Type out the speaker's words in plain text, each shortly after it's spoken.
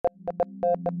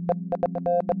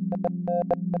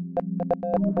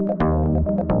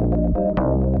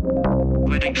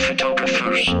Wedding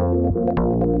photographers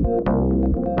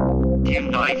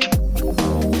unite.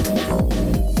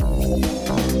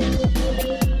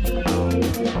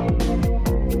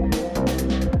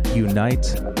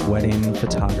 Unite Wedding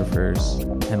Photographers,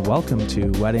 and welcome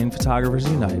to Wedding Photographers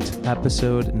Unite,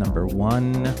 episode number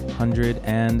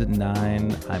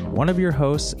 109. I'm one of your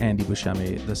hosts, Andy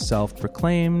Buscemi, the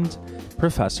self-proclaimed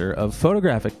professor of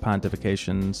photographic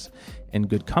pontifications, in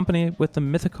good company with the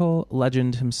mythical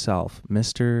legend himself,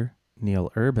 Mr.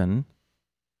 Neil Urban.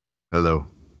 Hello.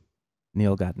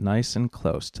 Neil got nice and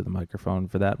close to the microphone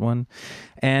for that one.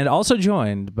 And also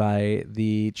joined by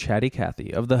the chatty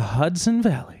Cathy of the Hudson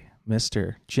Valley,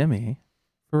 Mr. Jimmy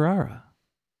Ferrara.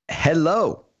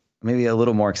 Hello. Maybe a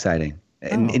little more exciting.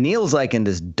 And Neil's like in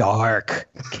this dark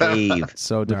cave.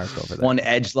 So dark over there. One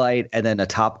edge light and then a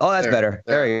top. Oh, that's better.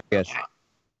 There he is.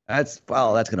 That's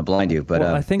going to blind you. But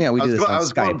well, I think we do this on I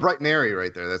was Skype. going bright and airy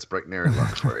right there. That's bright and airy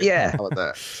look for you. Yeah. How about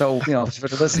that? So, for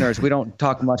the listeners, we don't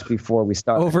talk much before we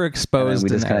start. Overexposed. And we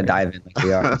just kind of dive in like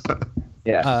we are.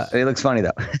 Yeah. It looks funny,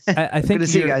 though. I think good to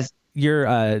see you guys.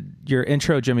 Your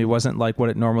intro, Jimmy, wasn't like what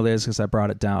it normally is because I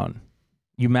brought it down.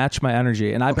 You match my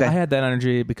energy. And I had that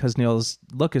energy because Neil's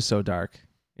look is so dark.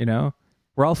 We're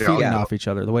all feeding off each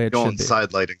other the way it should be.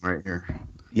 Side lighting right here.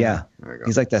 Yeah.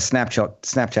 He's like that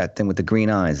Snapchat thing with the green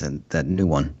eyes and that new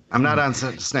one. I'm not on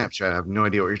Snapchat. I have no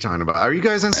idea what you're talking about. Are you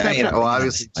guys on Snapchat? Oh,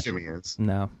 obviously Jimmy is.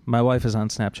 No, my wife is on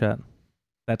Snapchat.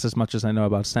 That's as much as I know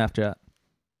about Snapchat.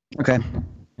 Okay.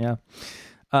 Yeah.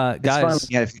 Guys.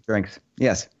 You had a few drinks.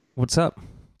 Yes. What's up?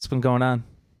 What's been going on?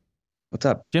 What's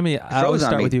up? Jimmy, I always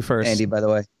start with you first. Andy, by the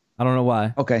way. I don't know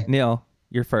why. Okay. Neil,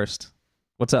 you're first.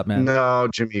 What's up, man? No,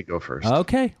 Jimmy, you go first.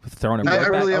 Okay. Throwing it I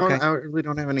really back.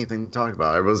 don't have anything to talk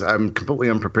about. I'm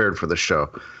completely unprepared for the show.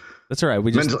 That's all right. I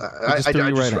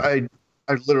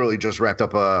literally just wrapped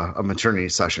up a maternity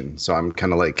session, so I'm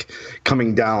kind of like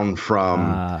coming down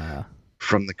from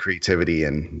the creativity,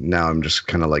 and now I'm just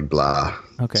kind of like blah.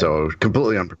 Okay. So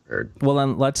completely unprepared. Well,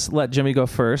 then let's let Jimmy go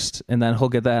first, and then he'll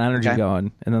get that energy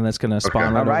going, and then that's going to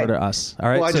spawn right over to us. All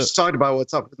right. Well, I just talked about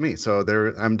what's up with me, so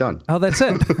I'm done. Oh, that's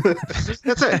it.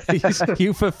 That's it.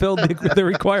 You fulfilled the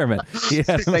requirement.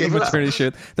 Yeah, maternity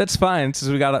shoot. That's fine,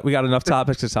 since we got enough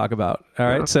topics to talk about. All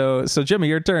right. So Jimmy,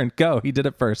 your turn. Go. He did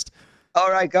it first. All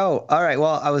right, go. All right.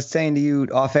 Well, I was saying to you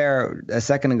off air a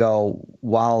second ago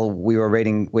while we were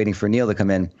waiting for Neil to come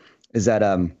in, is that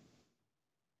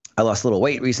I lost a little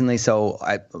weight recently, so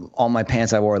all my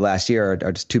pants I wore last year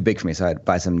are just too big for me, so I had to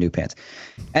buy some new pants.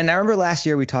 And I remember last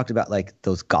year we talked about like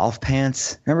those golf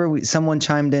pants. Remember someone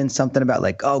chimed in something about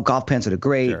like, oh, golf pants are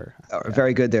great,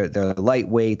 very good. They're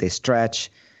lightweight, they stretch,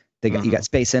 you got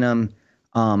space in them,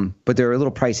 but they're a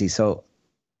little pricey. So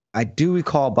I do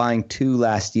recall buying two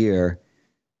last year.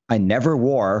 I never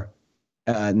wore.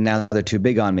 Now they're too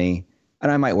big on me,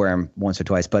 and I might wear them once or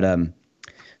twice. But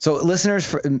so listeners,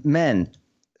 for men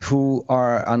who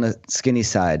are on the skinny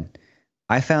side,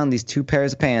 I found these two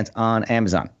pairs of pants on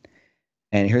Amazon,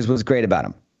 and here's what's great about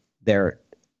them: they're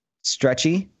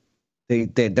stretchy.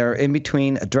 They're in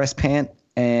between a dress pant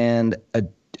and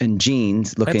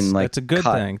jeans, looking like that's a good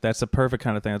thing. That's the perfect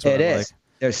kind of thing. That's what I like.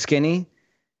 They're skinny.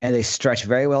 And they stretch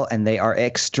very well, and they are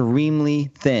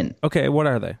extremely thin. Okay, what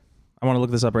are they? I want to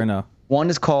look this up right now. One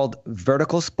is called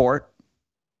Vertical Sport,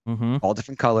 all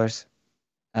different colors,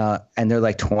 and they're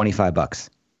like $25.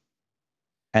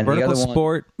 And Vertical the other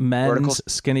Sport men's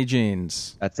skinny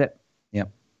jeans. That's it.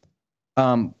 Yep.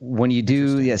 When you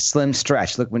do slim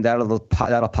stretch, look when that'll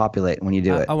populate when you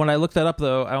do it. When I look that up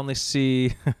though, I only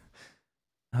see,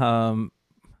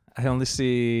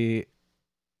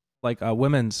 like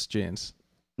women's jeans.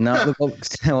 No,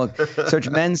 search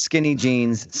men's skinny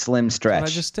jeans, slim stretch. I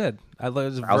just did. I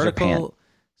looked Vertical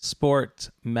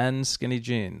Sport men's skinny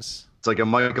jeans. It's like a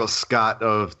Michael Scott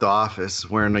of The Office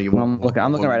wearing a I'm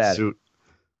looking right at suit.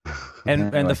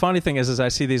 And the funny thing is I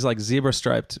see these like zebra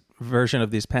striped version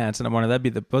of these pants, and I'm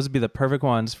wondering those would be the perfect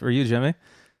ones for you, Jimmy.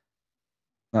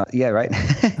 Yeah, right.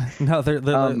 No, they're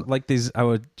like these. I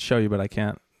would show you, but I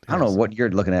can't. I don't know what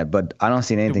you're looking at, but I don't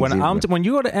see anything. When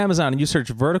you go to Amazon and you search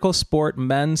Vertical Sport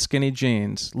men's skinny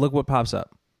jeans, look what pops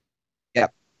up. Yeah.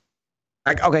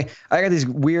 Okay. I got these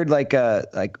weird, like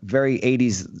very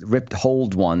 80s ripped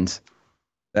hold ones,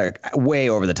 way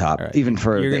over the top, even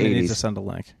for You're the gonna 80s. Need to send a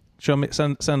link. Show me.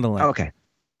 Send a link. Okay.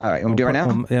 All right. You want me to do it right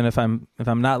now? And if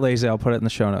I'm not lazy, I'll put it in the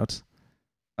show notes.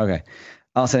 Okay.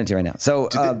 I'll send it to you right now. So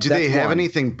do they have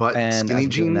anything but skinny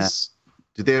jeans?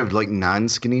 Do they have like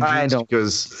non-skinny jeans? I don't.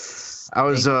 Because I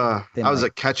was a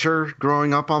catcher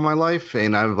growing up all my life,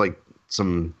 and I have like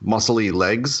some muscly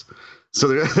legs. So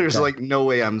there's like no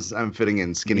way I'm fitting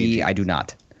in skinny jeans. I do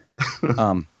not.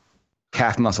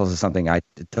 Calf muscles is something I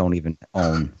don't even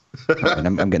own. Right,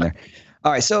 I'm getting there.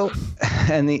 All right. So,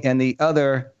 and the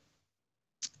other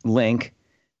link,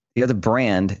 the other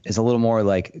brand is a little more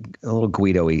like a little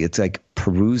Guido-y. It's like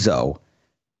Peruzzo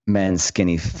men's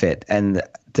skinny fit, and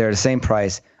they're the same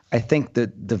price. I think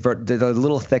they're a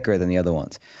little thicker than the other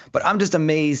ones, but I'm just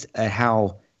amazed at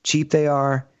how cheap they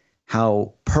are,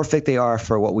 how perfect they are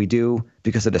for what we do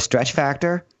because of the stretch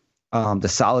factor, the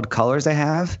solid colors they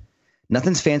have.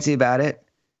 Nothing's fancy about it.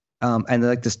 And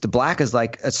like this, the black is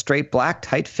like a straight black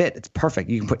tight fit. It's perfect.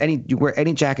 You can wear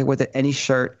any jacket with it, any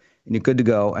shirt, and you're good to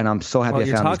go. And I'm so happy I found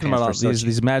these pants. You're talking about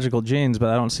these magical jeans, but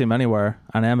I don't see them anywhere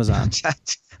on Amazon.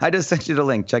 I just sent you the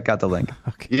link. Check out the link.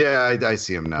 Okay. Yeah, I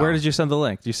see them now. Where did you send the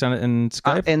link? Did you send it in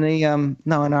Skype? In the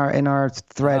in our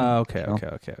thread. Okay.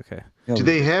 Do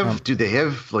they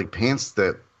have like pants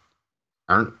that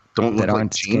don't look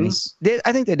like jeans?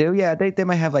 I think they do. Yeah, they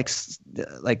might have like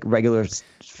regular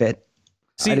fit.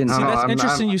 See, that's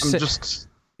interesting.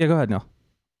 Yeah, go ahead, Neil.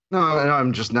 No,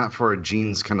 I'm just not for a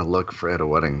jeans kind of look at a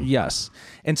wedding. Yes,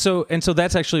 and so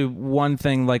that's actually one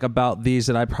thing like about these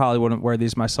that I probably wouldn't wear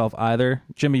these myself either.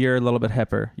 Jimmy, you're a little bit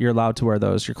hipper. You're allowed to wear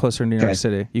those. You're closer to New York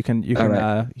City. You can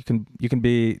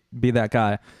be that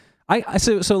guy.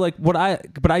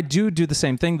 But I do the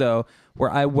same thing though,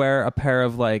 where I wear a pair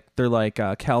of they're like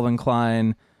Calvin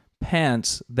Klein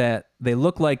pants that they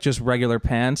look like just regular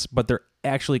pants, but they're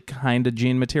actually kind of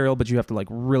jean material, but you have to like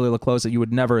really look close. That you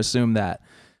would never assume that,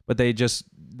 but they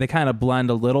kind of blend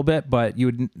a little bit, but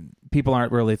people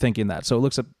aren't really thinking that. So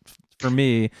for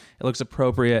me, it looks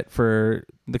appropriate for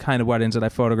the kind of weddings that I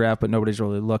photograph, but nobody's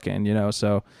really looking,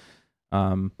 so.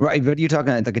 Right, but you're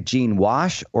talking like a jean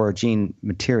wash or a jean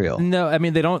material? No, I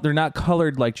mean they're not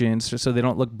colored like jeans, so they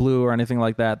don't look blue or anything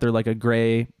like that. They're like a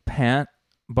gray pant,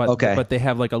 but they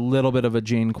have like a little bit of a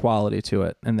jean quality to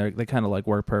it, and they kind of like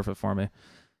work perfect for me.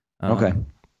 Okay.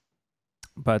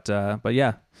 But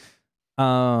yeah.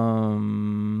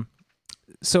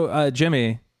 So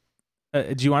Jimmy,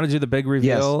 do you want to do the big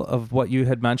reveal of what you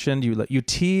had mentioned? You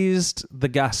teased the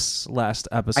guests last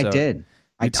episode. I did.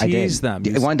 I teased them.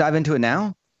 Do you want to dive into it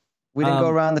now? We didn't go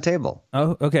around the table.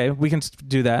 Oh, okay. We can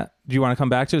do that. Do you want to come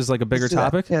back to it as like a bigger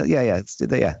topic? Yeah. Let's do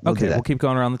that. Yeah. Okay. We'll keep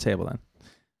going around the table then,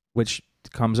 which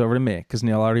comes over to me because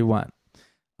Neil already went.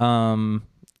 And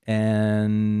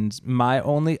my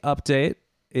only update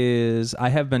is I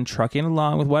have been trucking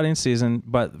along with wedding season,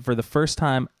 but for the first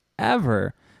time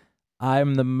ever,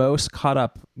 I'm the most caught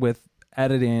up with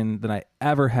editing than I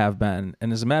ever have been.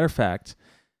 And as a matter of fact,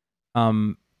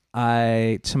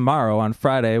 I tomorrow on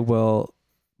Friday will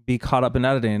be caught up in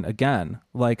editing again.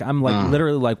 Like I'm like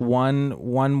literally like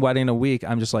one wedding a week.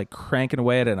 I'm just like cranking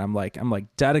away at it. I'm like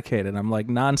dedicated. I'm like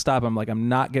nonstop. I'm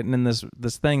not getting in this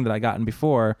thing that I got in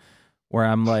before where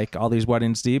I'm like all these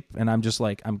weddings deep, and I'm just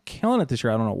like I'm killing it this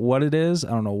year. I don't know what it is. I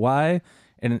don't know why.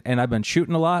 And I've been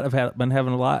shooting a lot. I've been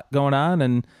having a lot going on,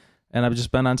 and I've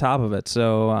just been on top of it.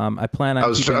 So I plan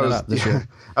on keeping it up this year.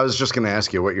 I was just going to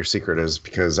ask you what your secret is,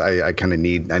 because I kind of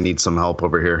need some help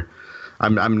over here.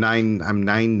 I'm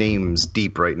 9 names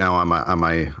deep right now on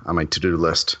my to-do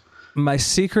list. My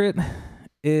secret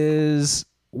is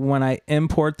when I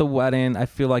import the wedding, I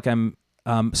feel like I'm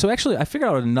so actually I figured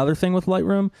out another thing with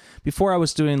Lightroom. Before I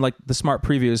was doing like the smart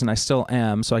previews, and I still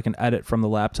am, so I can edit from the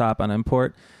laptop on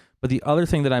import. But the other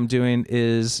thing that I'm doing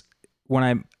is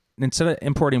when instead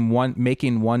of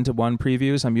making one-to-one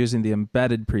previews, I'm using the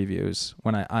embedded previews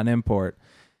on import.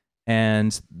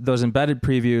 And those embedded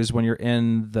previews, when you're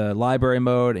in the library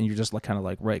mode and you're just like kind of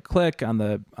like right click on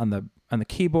the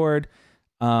keyboard,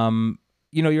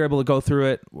 you're able to go through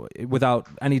it without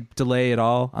any delay at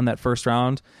all on that first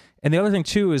round. And the other thing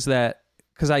too is that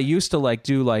because I used to like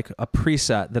do like a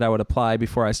preset that I would apply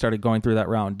before I started going through that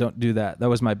round. Don't do that.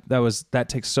 That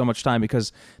takes so much time,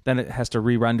 because then it has to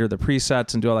re-render the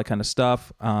presets and do all that kind of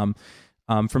stuff.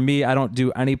 For me, I don't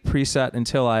do any preset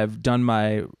until I've done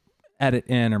my edit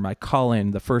in or my call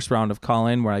in, the first round of call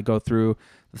in, where I go through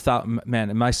the thought. Man,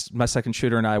 and my second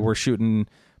shooter and I were shooting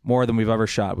more than we've ever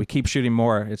shot. We keep shooting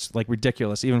more. It's like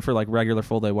ridiculous, even for like regular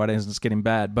full day weddings. It's getting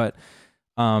bad, but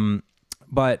on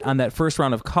that first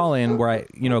round of call-in where I,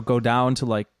 go down to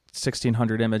like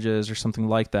 1,600 images or something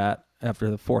like that after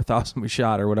the 4,000 we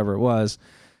shot or whatever it was,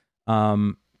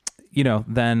 then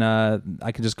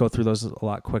I can just go through those a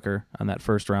lot quicker on that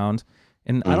first round.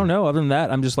 And I don't know, other than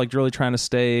that, I'm just like really trying to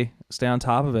stay on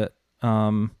top of it.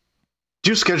 Do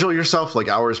you schedule yourself like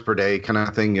hours per day kind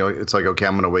of thing? It's like, okay,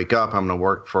 I'm going to wake up, I'm going to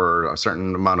work for a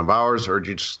certain amount of hours, or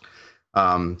do you just,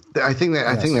 I think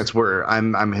that's where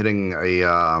I'm hitting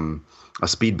a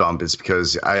speed bump is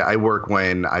because I work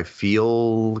when I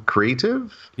feel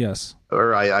creative. Yes.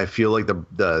 Or I feel like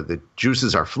the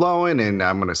juices are flowing and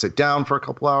I'm going to sit down for a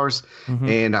couple hours. Mm-hmm.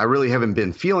 And I really haven't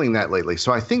been feeling that lately.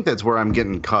 So I think that's where I'm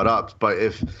getting caught up. But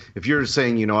if you're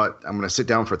saying, you know what, I'm going to sit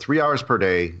down for 3 hours per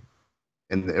day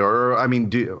what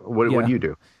do you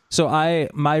do? So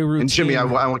my routine. And Jimmy, I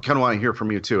kind of want to hear from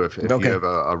you too, if you have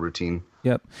a routine.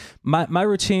 Yep. My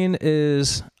routine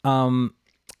is,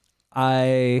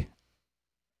 I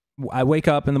wake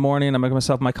up in the morning, I make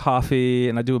myself my coffee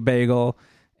and I do a bagel,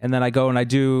 and then I go and I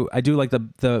do like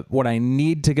the what I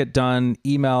need to get done,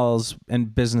 emails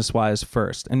and business wise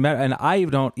first. And I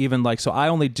don't even so I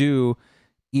only do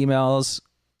emails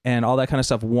and all that kind of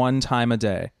stuff once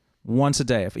a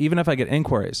day. Even if I get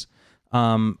inquiries,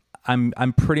 I'm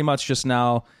pretty much just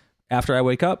now, after I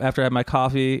wake up, after I have my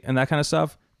coffee and that kind of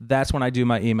stuff, that's when I do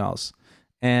my emails.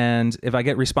 And if I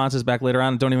get responses back later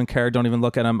on, don't even care, don't even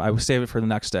look at them. I save it for the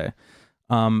next day.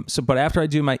 But after I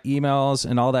do my emails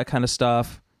and all that kind of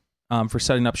stuff, for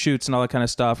setting up shoots and all that kind of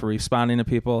stuff, or responding to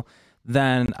people,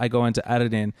 then I go into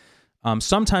editing.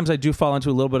 Sometimes I do fall into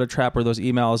a little bit of trap where those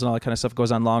emails and all that kind of stuff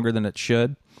goes on longer than it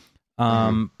should.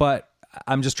 But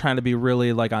I'm just trying to be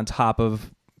really on top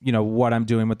of, what I'm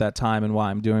doing with that time and why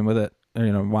I'm doing with it,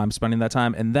 why I'm spending that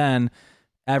time. And then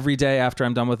every day after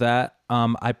I'm done with that,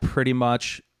 I pretty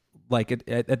much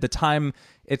at the time,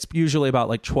 it's usually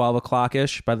about 12 o'clock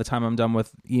ish by the time I'm done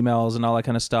with emails and all that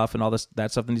kind of stuff and all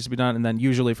that stuff that needs to be done. And then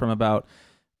usually from about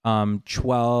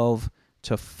 12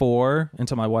 to 4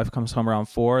 until my wife comes home around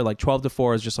 4, 12 to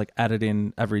 4 is just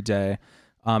editing every day.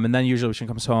 And then usually when she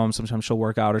comes home, sometimes she'll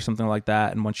work out or something like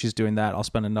that. And when she's doing that, I'll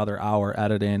spend another hour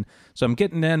editing. So I'm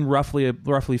getting in roughly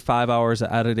 5 hours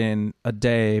of editing a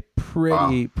day,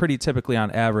 pretty typically on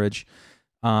average.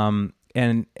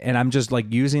 And I'm just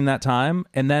using that time.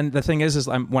 And then the thing is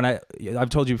I've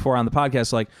told you before on the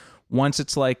podcast, once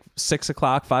it's 6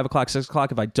 o'clock, 5 o'clock, 6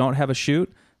 o'clock, if I don't have a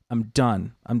shoot, I'm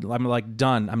done. I'm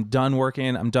done. I'm done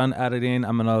working. I'm done editing.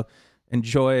 I'm going to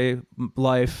enjoy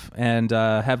life and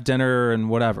have dinner and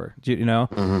whatever,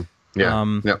 Mm-hmm.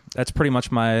 Yeah. That's pretty much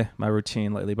my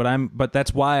routine lately. But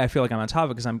that's why I feel like I'm on top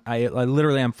of it, because I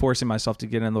literally am forcing myself to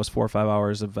get in those 4 or 5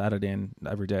 hours of editing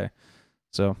every day.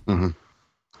 So,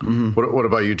 What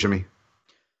about you, Jimmy?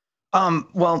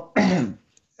 Well,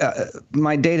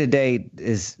 my day-to-day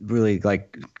is really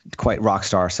quite rock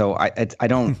star. So I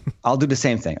don't. I'll do the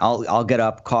same thing. I'll get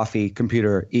up, coffee,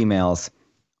 computer, emails,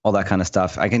 all that kind of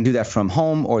stuff. I can do that from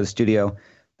home or the studio,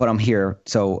 but I'm here,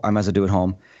 so I might as well do it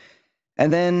home.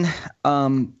 And then,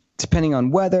 depending on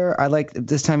weather, I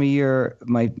this time of year,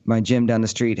 my gym down the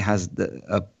street has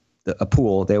a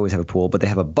pool. They always have a pool, but they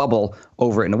have a bubble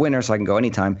over it in the winter, so I can go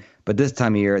anytime. But this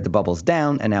time of year, the bubble's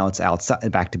down, and now it's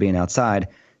outside, back to being outside.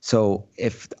 So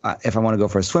if I want to go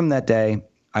for a swim that day,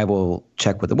 I will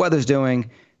check what the weather's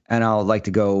doing, and I'll like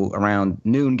to go around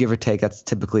noon, give or take. That's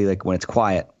typically when it's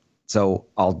quiet. So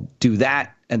I'll do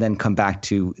that and then come back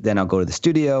then I'll go to the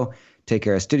studio, take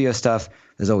care of studio stuff.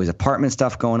 There's always apartment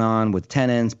stuff going on with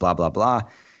tenants, blah, blah, blah.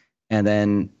 And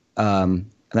then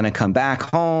I come back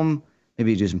home,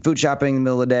 maybe do some food shopping in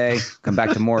the middle of the day, come back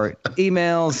to more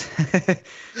emails.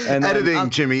 And editing,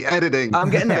 Jimmy, editing. I'm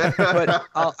getting there, but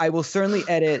I will certainly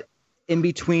edit in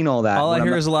between all that. All I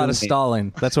hear is a lot of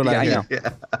stalling. That's what I hear. Yeah.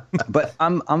 But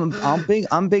I'm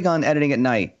big on editing at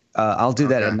night. I'll do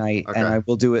that at night, and I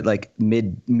will do it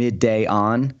midday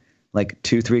on,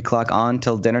 2, 3 o'clock on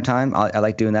till dinner time. I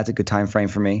like doing that. That's a good time frame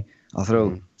for me. I'll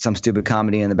throw some stupid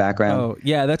comedy in the background. Oh,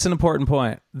 yeah, that's an important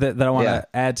point that I want to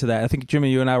add to that. I think,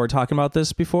 Jimmy, you and I were talking about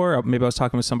this before, or maybe I was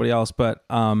talking with somebody else, but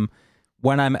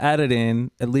when I'm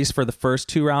editing, at least for the first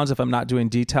 2 rounds, if I'm not doing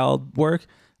detailed work,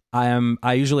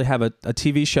 I usually have a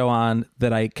TV show on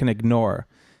that I can ignore.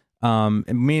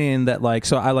 Meaning that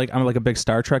I'm a big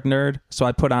Star Trek nerd. So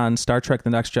I put on Star Trek: The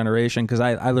Next Generation because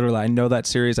I literally know that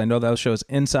series. I know those shows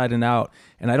inside and out,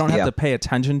 and I don't have to pay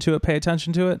attention to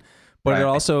it. But it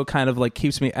also kind of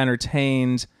keeps me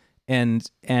entertained and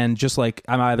just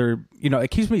I'm either, it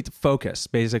keeps me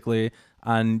focused basically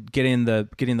on getting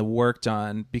the work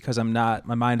done because my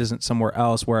mind isn't somewhere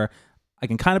else where I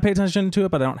can kind of pay attention to it,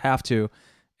 but I don't have to.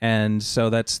 And so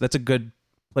that's a good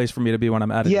place for me to be when I'm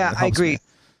editing. Yeah, I agree.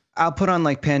 I'll put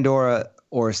on Pandora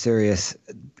or Sirius,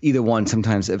 either one.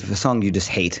 Sometimes if a song you just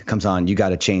hate comes on, you got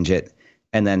to change it.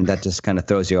 And then that just kind of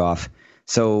throws you off.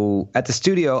 So at the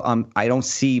studio, I don't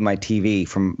see my TV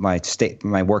from my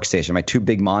workstation. My 2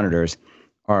 big monitors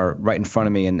are right in front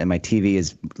of me, and my TV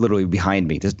is literally behind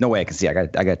me. There's no way I can see it.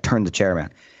 I got to turn the chair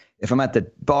around. If I'm at the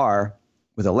bar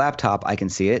with a laptop, I can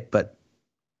see it. But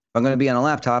if I'm going to be on a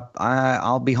laptop,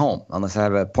 I'll be home unless I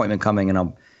have an appointment coming and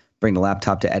I'll bring the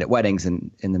laptop to edit weddings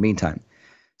in the meantime.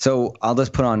 So I'll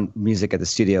just put on music at the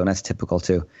studio, and that's typical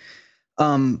too.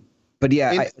 But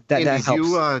yeah, that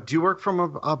helps. Do you work from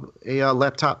a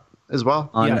laptop as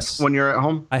well? Yes. When you're at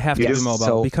home? I have to be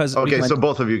mobile because so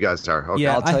both of you guys are. Okay.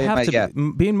 Yeah, I'll tell I have you,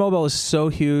 to. Being mobile is so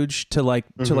huge to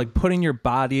putting your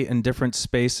body in different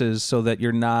spaces so that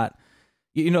you're not,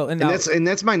 and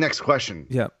that's my next question.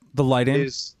 Yeah, the lighting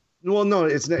no,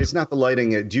 it's not the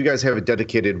lighting. Do you guys have a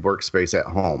dedicated workspace at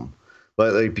home?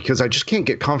 But because I just can't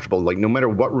get comfortable. Like no matter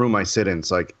what room I sit in,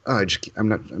 it's like I'm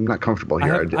not comfortable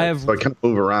here. So I kind of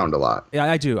move around a lot.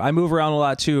 Yeah, I do. I move around a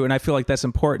lot too, and I feel like that's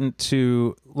important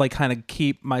to like kind of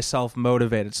keep myself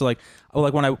motivated. So like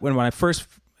when I first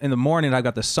in the morning, I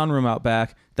got the sunroom out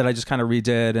back that I just kind of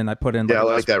redid, and I put in. I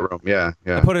like that room. Yeah.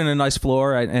 I put in a nice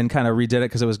floor and kind of redid it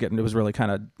because it was really kind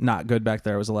of not good back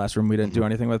there. It was the last room we didn't do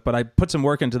anything with, but I put some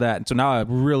work into that, and so now I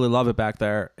really love it back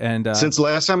there. And since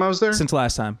last time I was there. Since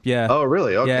last time, yeah. Oh,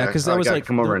 really? Okay. Yeah, because there was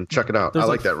come over and check it out. I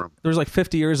like that room. There was like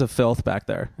 50 years of filth back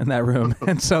there in that room,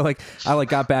 and so like I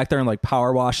got back there and like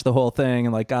power washed the whole thing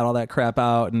and like got all that crap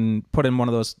out and put in one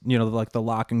of those like the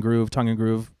lock and groove, tongue and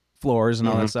groove floors and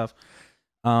all that stuff.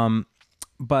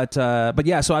 But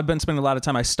yeah, so I've been spending a lot of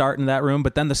time. I start in that room,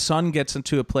 but then the sun gets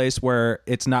into a place where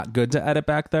it's not good to edit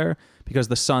back there because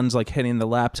the sun's like hitting the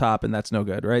laptop, and that's no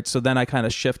good, right? So then I kind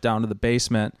of shift down to the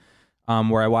basement,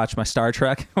 where I watch my Star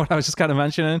Trek, what I was just kind of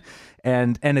mentioning,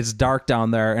 and it's dark down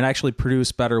there, and I actually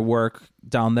produce better work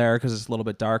down there because it's a little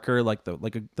bit darker. Like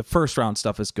the first round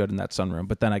stuff is good in that sunroom,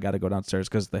 but then I got to go downstairs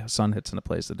because the sun hits in a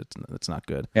place that it's not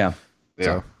good. Yeah.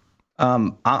 So,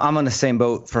 I'm on the same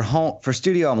boat for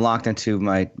studio. I'm locked into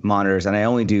my monitors, and I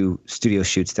only do studio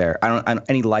shoots there. I don't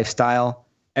any lifestyle.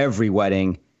 Every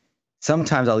wedding.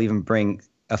 Sometimes I'll even bring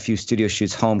a few studio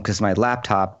shoots home because my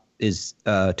laptop is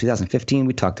 2015.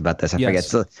 We talked about this. I forget.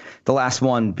 So the last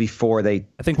one before they.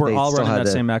 I think we're all running that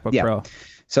same MacBook Pro.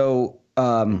 So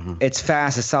it's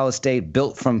fast, it's solid state,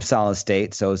 built from solid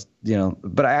state. So it's,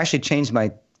 but I actually changed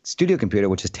my studio computer,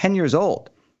 which is 10 years old.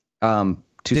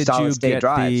 To solid state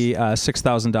drives. Did you get the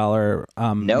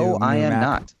 $6,000 no, I am Mac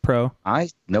not. Pro? I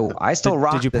still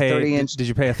rock the 30-inch. Did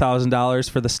you pay $1,000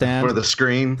 for the stand? For the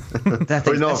screen? For the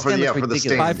stand.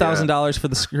 $5,000 for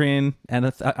the screen and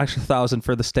actually $1,000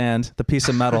 for the stand, the piece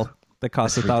of metal that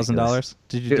cost $1,000.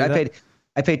 Did you do that?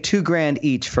 I paid $2,000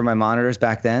 each for my monitors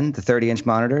back then, the 30-inch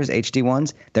monitors, HD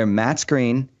ones. They're matte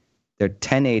screen. They're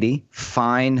 1080,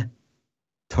 fine.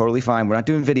 Totally fine. We're not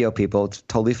doing video, people. It's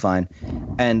totally fine.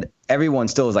 And everyone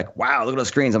still is like, wow, look at those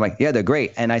screens. I'm like, yeah, they're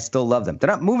great. And I still love them. They're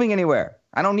not moving anywhere.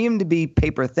 I don't need them to be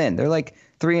paper thin. They're like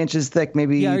 3 inches thick,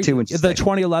 maybe 2 inches thick. The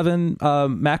 2011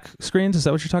 Mac screens, is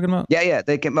that what you're talking about? Yeah.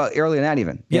 They came out earlier than that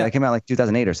even. Yeah, they came out like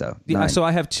 2008 or so. Yeah, so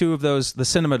I have two of those, the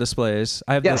cinema displays.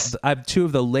 I have two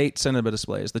of the late cinema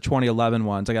displays, the 2011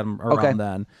 ones. I got them around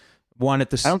then. One at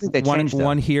the I don't think they changed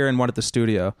one here and one at the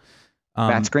studio.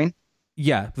 Matte screen?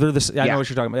 Yeah, they're this. I know what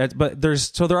you're talking about, but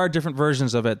there are different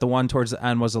versions of it. The one towards the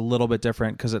end was a little bit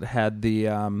different because it had the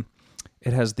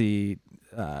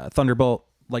Thunderbolt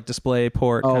like display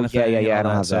port kind of thing. Yeah. I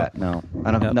don't have that. No,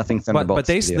 I don't have nothing Thunderbolt. But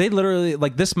they literally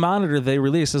like this monitor they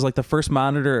released is like the first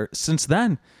monitor since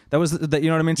then. That was that, you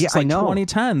know what I mean? Since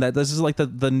 2010. That this is like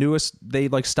the newest. They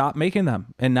like stopped making them,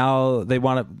 and now they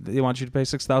want you to pay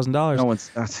 $6,000. No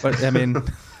one's. But I mean.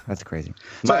 That's crazy.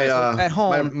 At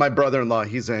home, my brother-in-law,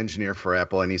 he's an engineer for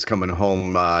Apple, and he's coming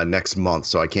home next month,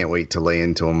 so I can't wait to lay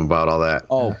into him about all that.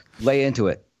 Oh, lay into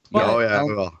it. I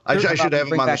will. I should have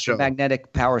him on the show.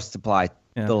 Magnetic power supply.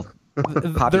 Little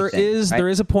there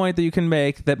is a point that you can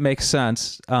make that makes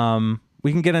sense.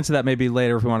 We can get into that maybe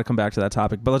later if we want to come back to that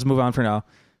topic, but let's move on for now.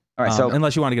 All right. So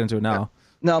unless you want to get into it now.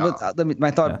 No, but my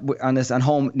thought on this on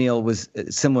home, Neil, was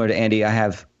similar to Andy. I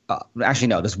have. Actually,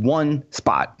 no, there's one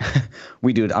spot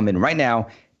I'm in right now,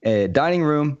 a dining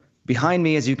room. Behind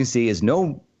me, as you can see, is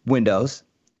no windows.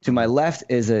 To my left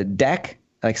is a deck,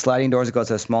 like sliding doors that goes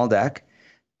to a small deck.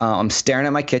 I'm staring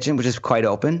at my kitchen, which is quite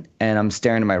open, and I'm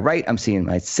staring to my right. I'm seeing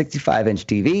my 65-inch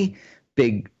TV,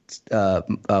 big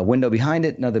window behind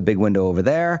it, another big window over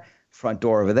there, front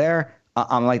door over there.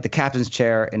 I'm like the captain's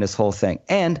chair in this whole thing.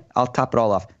 And I'll top it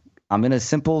all off. I'm in a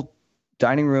simple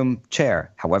dining room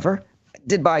chair. However,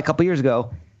 did buy a couple years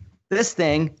ago. This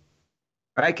thing,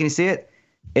 right? Can you see it?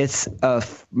 It's a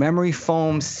memory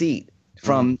foam seat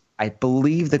from, I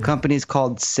believe the company is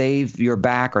called Save Your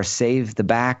Back or Save the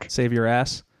Back. Save Your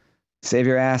Ass. Save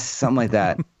Your Ass, something like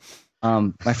that.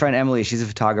 My friend Emily, she's a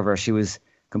photographer. She was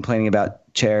complaining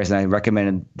about chairs, and I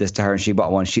recommended this to her, and she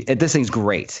bought one. This thing's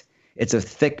great. It's a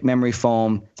thick memory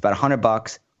foam. It's about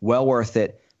 $100. Well worth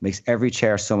it. Makes every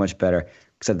chair so much better.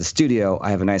 Because at the studio, I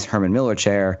have a nice Herman Miller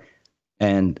chair.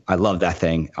 and I love that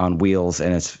thing on wheels,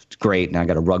 and it's great. And I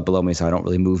got a rug below me, so I don't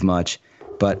really move much.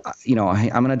 But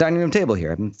I'm on a dining room table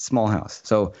here. I'm in a small house,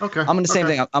 so I'm in the same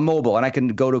thing. I'm mobile, and I can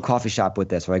go to a coffee shop with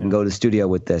this, or I can go to the studio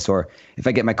with this, or if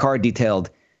I get my car detailed,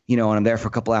 and I'm there for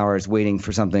a couple hours waiting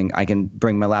for something, I can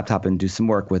bring my laptop and do some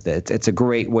work with it. It's a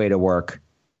great way to work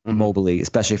mobily,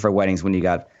 especially for weddings when you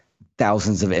got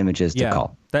thousands of images to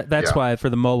call. That's why for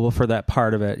the mobile, for that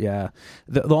part of it. Yeah.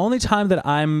 The only time that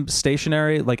I'm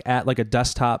stationary, like at like a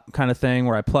desktop kind of thing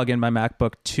where I plug in my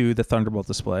MacBook to the Thunderbolt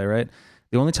display, right?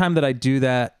 The only time that I do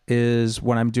that is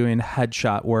when I'm doing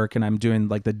headshot work and I'm doing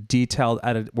like the detailed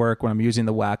edit work, when I'm using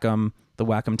the Wacom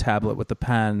tablet with the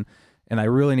pen, and I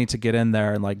really need to get in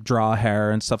there and like draw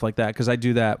hair and stuff like that. Cause I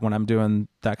do that when I'm doing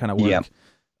that kind of work. Yeah.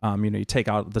 You take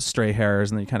out the stray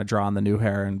hairs and then you kind of draw on the new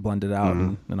hair and blend it out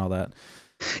and all that.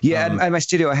 Yeah. At my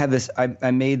studio, I have this,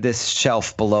 I made this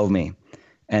shelf below me,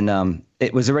 and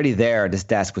it was already there. This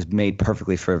desk was made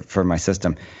perfectly for my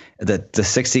system. The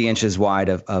 60 inches wide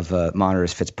of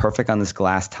monitors fits perfect on this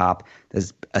glass top.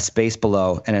 There's a space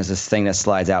below, and there's this thing that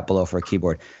slides out below for a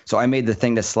keyboard. So I made the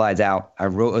thing that slides out. I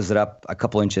rose it up a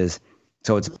couple inches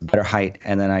so it's better height,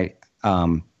 and then I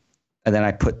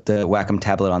put the Wacom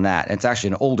tablet on that. It's actually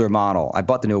an older model. I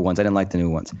bought the new ones. I didn't like the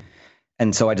new ones,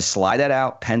 and so I just slide that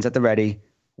out. Pens at the ready.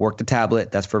 Work the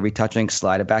tablet. That's for retouching.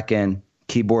 Slide it back in.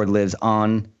 Keyboard lives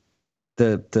on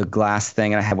the glass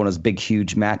thing, and I have one of those big,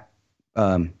 huge matte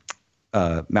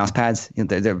mouse pads.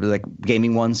 They're like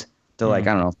gaming ones. They're like,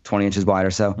 I don't know, 20 inches wide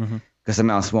or so, because the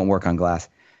mouse won't work on glass.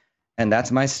 And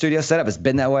that's my studio setup. It's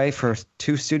been that way for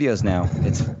 2 studios now.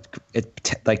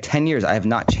 It's like 10 years. I have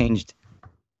not changed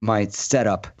my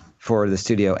setup for the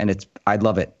studio, and I'd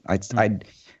love it.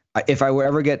 If I were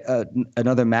ever get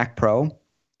another Mac Pro,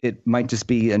 it might just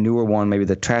be a newer one, maybe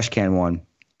the trash can one,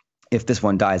 if this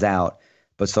one dies out.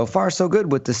 But so far, so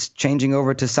good with this changing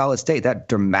over to solid state. That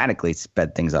dramatically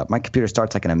sped things up. My computer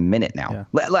starts like in a minute now.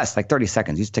 Yeah. Less, like 30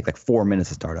 seconds. It used to take like 4 minutes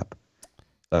to start up.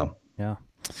 So yeah.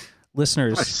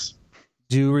 Listeners,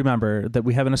 do remember that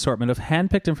we have an assortment of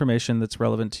hand-picked information that's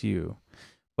relevant to you.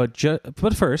 But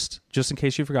first, just in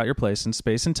case you forgot your place in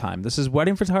space and time, this is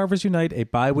Wedding Photographers Unite, a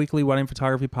bi-weekly wedding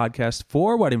photography podcast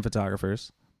for wedding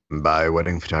photographers. By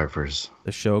wedding photographers.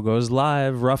 The show goes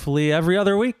live roughly every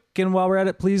other week. And while we're at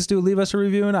it, please do leave us a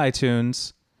review in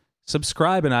iTunes.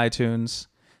 Subscribe in iTunes.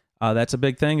 That's a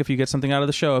big thing if you get something out of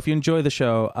the show. If you enjoy the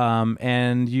show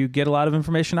and you get a lot of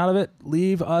information out of it,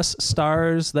 leave us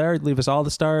stars there. Leave us all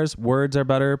the stars. Words are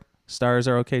better. Stars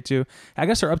are okay too. I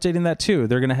guess they're updating that too.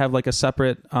 They're going to have like a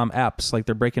separate apps. Like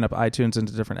they're breaking up iTunes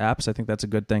into different apps. I think that's a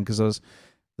good thing because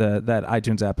that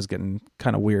iTunes app is getting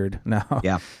kind of weird now.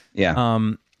 Yeah.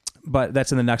 But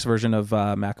that's in the next version of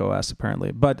Mac OS,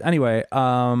 apparently. But anyway,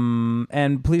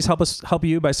 and please help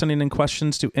you by sending in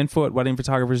questions to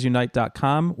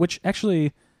info@weddingphotographersunite.com, which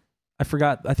actually, I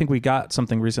forgot. I think we got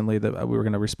something recently that we were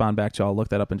going to respond back to. I'll look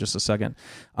that up in just a second.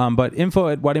 But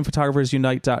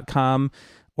info@weddingphotographersunite.com,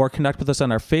 or connect with us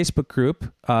on our Facebook group.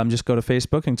 Just go to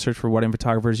Facebook and search for Wedding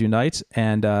Photographers Unite,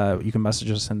 and you can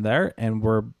message us in there, and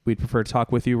we'd prefer to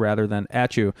talk with you rather than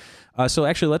at you. So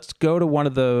actually, let's go to one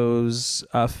of those,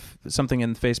 something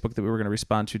in Facebook that we were going to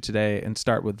respond to today, and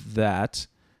start with that.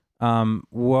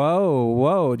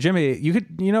 Whoa, Jimmy, you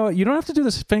don't have to do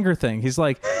this finger thing. He's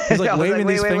like waving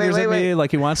these fingers at me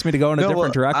like he wants me to go in a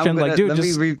different direction.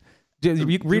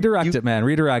 Redirect it, man.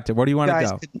 Redirect it. Where do you want to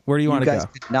go? Where do you want to go? You guys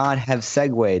could not have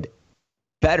segued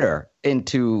better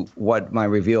into what my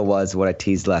reveal was, what I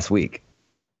teased last week.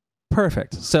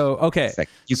 Perfect. So, okay.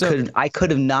 I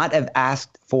could have not have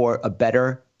asked for a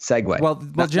better segue. Well,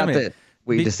 Jimmy,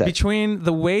 between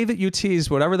the way that you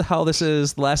teased whatever the hell this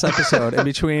is last episode and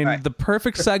between the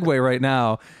perfect segue right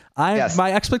now,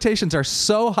 my expectations are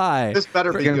so high. This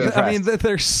better be good. I mean,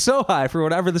 they're so high for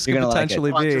whatever this could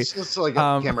potentially be. Just like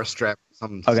a camera strap.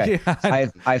 Okay. Yeah.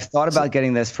 I've thought about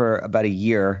getting this for about a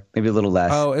year, maybe a little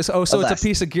less. So it's a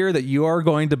piece of gear that you are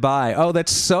going to buy. Oh,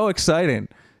 that's so exciting.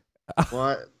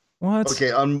 What? What? Okay,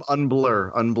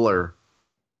 unblur. Unblur?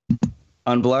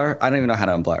 I don't even know how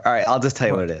to unblur. All right, I'll just tell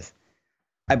you what it is.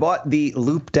 I bought the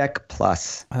Loupedeck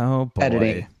Plus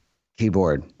editing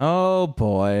keyboard. Oh,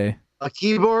 boy. A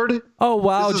keyboard? Oh,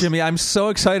 wow, Jimmy. I'm so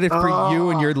excited for you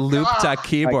and your Loupedeck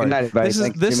keyboard.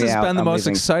 This has been the most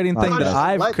exciting thing that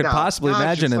I could possibly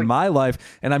imagine in my life,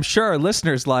 and I'm sure our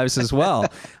listeners' lives as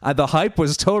well. The hype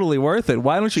was totally worth it.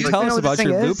 Why don't you tell us about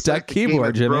your Loupedeck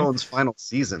keyboard, Jimmy? Thrones final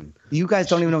season. You guys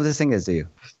don't even know what this thing is, do you?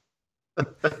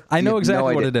 I know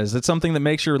exactly what it is. It's something that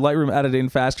makes your Lightroom editing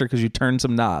faster because you turn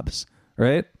some knobs,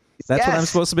 right? That's what I'm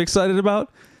supposed to be excited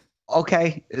about?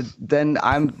 Okay, then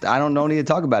I don't know need to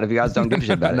talk about it if you guys don't give a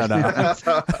shit about it.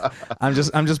 No. I'm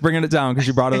just bringing it down because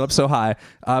you brought it up so high.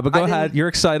 But go ahead. You're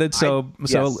excited, so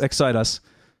yes. excite us.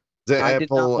 The I did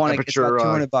not Apple want to get Aperture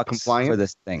 $200 compliant for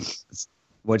this thing.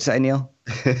 What'd you say, Neil?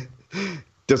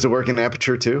 Does it work in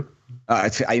Aperture too? I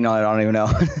don't even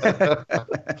know.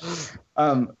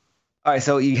 All right,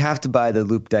 so you have to buy the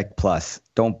Loop Deck Plus.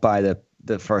 Don't buy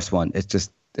the first one.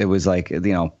 It was like,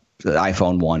 the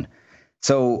iPhone 1.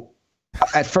 So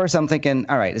at first I'm thinking,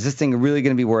 all right, is this thing really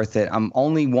going to be worth it? I'm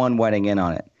only one wedding in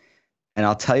on it. And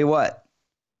I'll tell you what,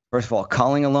 first of all,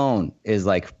 calling alone is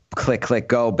like click, click,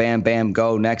 go, bam, bam,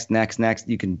 go, next.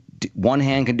 You can one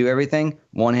hand can do everything.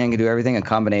 One hand can do everything, a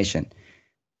combination.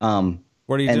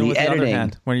 What are you doing with the other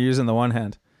hand when you're using the one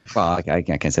hand? Well, I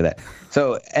can't say that.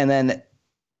 So, and then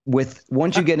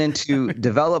once you get into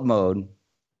develop mode,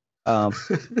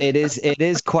 it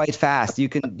is quite fast.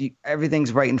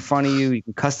 Everything's right in front of you. You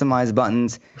can customize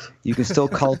buttons. You can still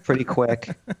code pretty quick.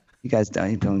 You guys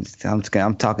don't.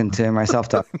 I'm talking to myself.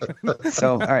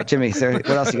 So, all right, Jimmy. So what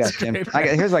else you got, Jim?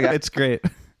 Here's what I got. It's great.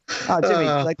 Oh, Jimmy,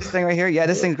 you like this thing right here? Yeah,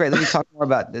 this thing's great. Let me talk more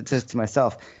about it to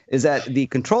myself. Is that the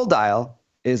control dial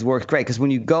works great because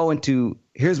when you go into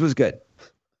here's what's good.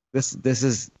 This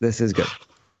is good.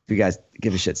 If you guys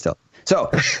give a shit still.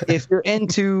 So if you're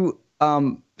into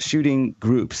shooting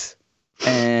groups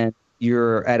and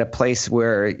you're at a place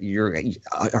where your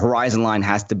horizon line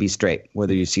has to be straight,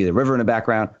 whether you see the river in the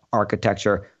background,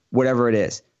 architecture, whatever it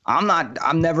is.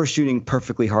 I'm never shooting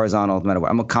perfectly horizontal no matter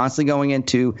what. I'm constantly going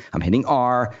I'm hitting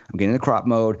R, I'm getting the crop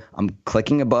mode, I'm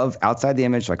clicking outside the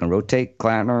image so I can rotate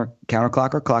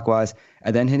counterclock or clockwise,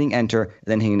 and then hitting enter, and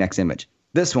then hitting next image.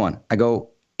 This one, I go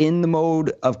in the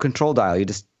mode of control dial. You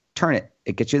just turn it.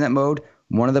 It gets you in that mode.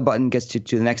 One of the button gets you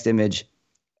to the next image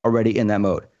already in that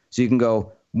mode. So you can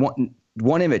go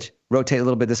one image, rotate a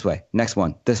little bit this way, next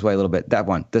one, this way a little bit, that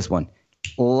one, this one.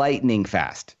 Lightning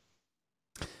fast.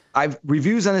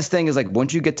 Reviews on this thing is like,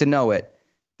 once you get to know it,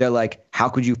 they're like, how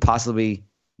could you possibly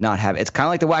not have it? It's kind of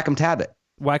like the Wacom tablet.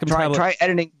 Try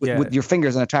editing with your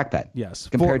fingers on a trackpad. Yes,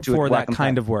 compared to for that Wacom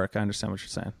kind tablet. of work. I understand what you're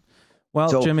saying. Well,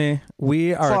 so, Jimmy,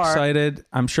 we are excited.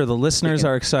 I'm sure the listeners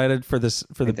are excited for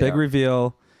the big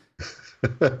reveal,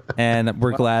 and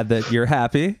we're glad that you're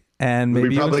happy. And maybe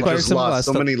we probably just lost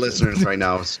so many many listeners right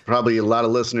now. It's probably a lot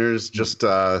of listeners just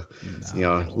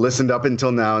listened up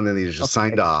until now and then they just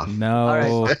signed off. No.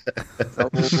 All right. So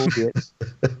we'll get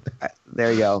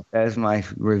there you go. There's my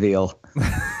reveal.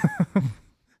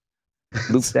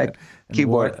 Loop Deck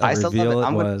keyboard. I still love it.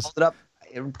 I'm going to hold it up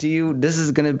to you. This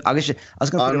is going to. I was going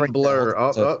to put it right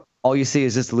blur. So all you see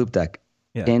is just the Loop Deck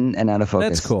in and out of focus.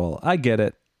 That's cool. I get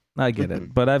it.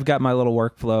 But I've got my little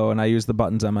workflow and I use the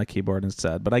buttons on my keyboard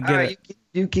instead. But I get it.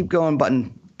 You keep going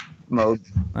button mode.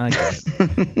 I get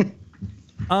it.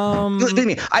 Listen,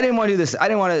 me. I didn't want to do this. I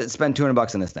didn't want to spend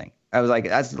 $200 on this thing. I was like,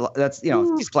 that's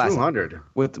it's plastic 200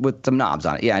 with some knobs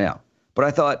on it. Yeah, I know. But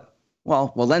I thought,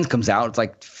 well, lens comes out. It's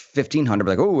like $1,500.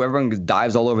 Like, oh, everyone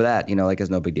dives all over that. Like it's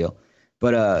no big deal.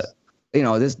 But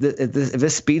if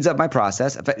this speeds up my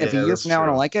process, if a year from now I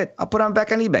don't like it, I'll put it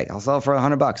back on eBay. I'll sell it for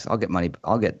 $100. I'll get money.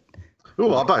 I'll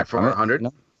buy it for $100.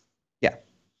 No? Yeah,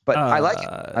 but I like it.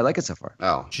 I like it so far.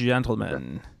 Oh,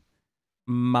 gentlemen,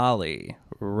 Molly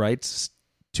writes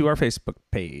to our Facebook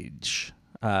page.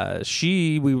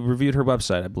 We reviewed her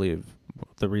website, I believe,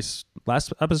 the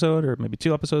last episode or maybe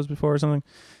 2 episodes before or something.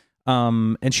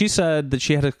 And she said that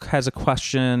she has a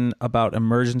question about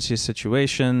emergency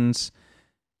situations.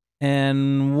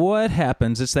 And what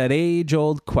happens? It's that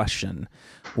age-old question.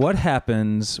 What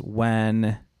happens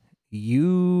when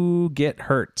you get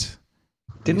hurt?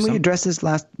 Didn't we address this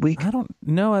last week? I don't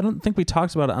know. I don't think we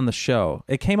talked about it on the show.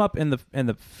 It came up in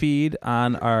the feed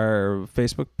on our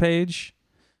Facebook page,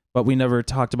 but we never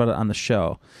talked about it on the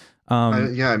show.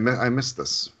 I missed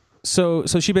this. So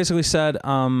she basically said,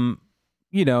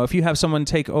 if you have someone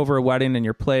take over a wedding in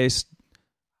your place,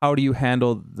 how do you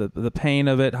handle the pain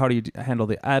of it? How do you handle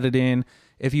the editing?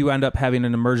 If you end up having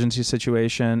an emergency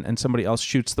situation and somebody else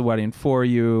shoots the wedding for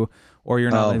you, or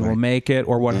you're not able to make it,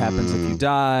 or what happens if you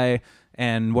die,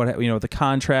 and what the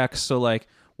contracts. So like,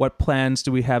 what plans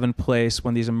do we have in place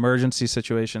when these emergency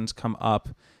situations come up,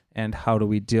 and how do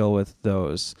we deal with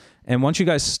those? And once you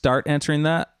guys start answering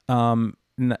that, and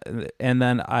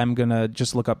then I'm going to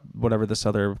just look up whatever this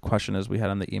other question is we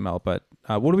had on the email. But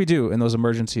what do we do in those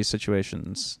emergency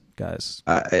situations, guys?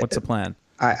 What's the plan?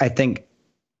 I think,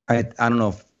 I don't know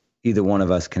if either one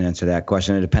of us can answer that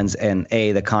question. It depends on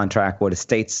the contract, what it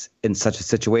states in such a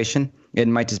situation. It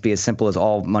might just be as simple as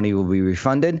all money will be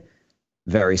refunded.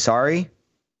 Very sorry.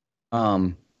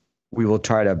 We will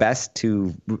try our best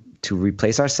to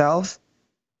replace ourselves.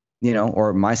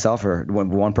 or myself or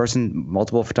one person,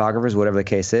 multiple photographers, whatever the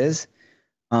case is.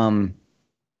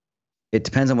 It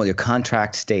depends on what your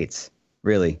contract states,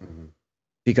 really,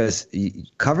 because you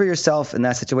cover yourself in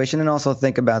that situation, and also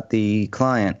think about the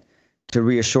client to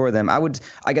reassure them.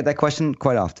 I get that question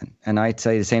quite often, and I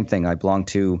say the same thing. I belong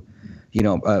to,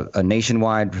 a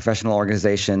nationwide professional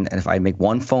organization, and if I make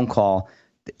one phone call,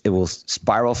 it will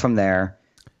spiral from there.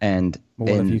 And what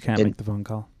if you can't make the phone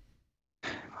call?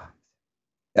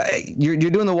 You're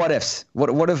doing the what ifs.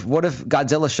 What if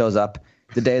Godzilla shows up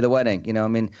the day of the wedding?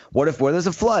 What if there's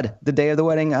a flood the day of the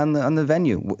wedding on the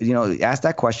venue? Ask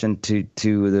that question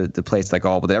to the place. Like,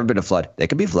 oh, well, there's never been a flood. There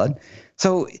could be a flood.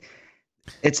 So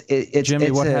it's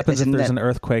Jimmy. What happens if there's an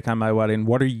earthquake on my wedding?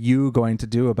 What are you going to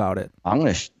do about it?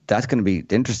 That's going to be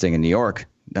interesting in New York.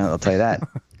 I'll tell you that.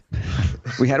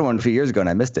 We had one a few years ago and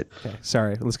I missed it. Okay,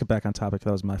 sorry. Let's get back on topic.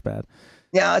 That was my bad.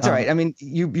 Yeah, that's all right. I mean,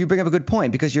 you bring up a good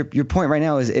point, because your point right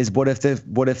now is what if this,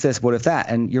 what if that,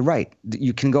 and you're right.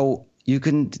 You can to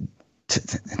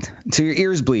your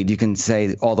ears bleed. You can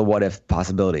say all the what if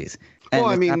possibilities. And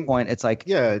at that point, it's like,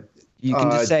 yeah, you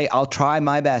can just say, I'll try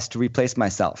my best to replace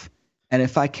myself, and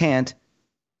if I can't,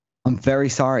 I'm very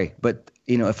sorry. But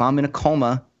if I'm in a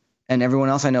coma and everyone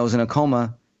else I know is in a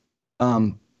coma,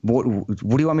 what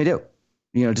do you want me to do?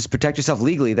 Just protect yourself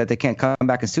legally, that they can't come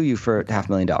back and sue you for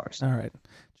 $500,000. All right,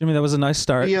 Jimmy, that was a nice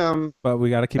start, but we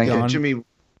got to keep going. Jimmy,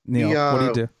 Neil,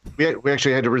 what do you do? We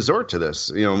actually had to resort to this.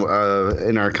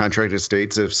 In our contracted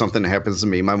states, if something happens to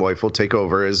me, my wife will take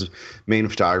over as main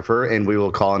photographer, and we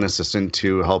will call an assistant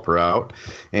to help her out.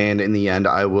 And in the end,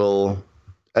 I will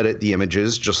edit the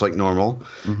images just like normal.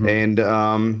 Mm-hmm. And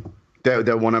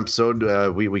that one episode,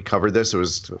 we covered this. It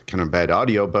was kind of bad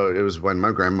audio, but it was when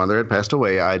my grandmother had passed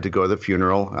away. I had to go to the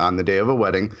funeral on the day of a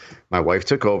wedding. My wife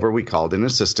took over. We called an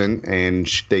assistant, and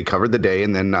they covered the day.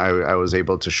 And then I was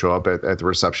able to show up at the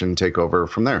reception and take over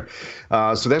from there.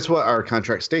 So that's what our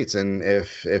contract states. And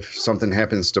if something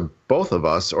happens to both of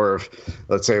us, or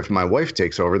let's say if my wife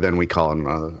takes over, then we call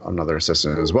another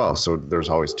assistant as well. So there's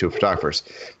always two photographers.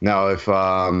 Now, if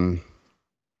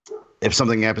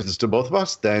something happens to both of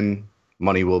us, then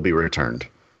money will be returned.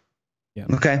 Yeah.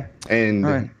 Okay. And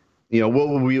right. What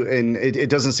will we? And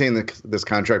it doesn't say in this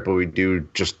contract, but we do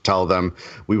just tell them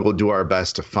we will do our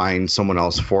best to find someone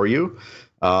else for you.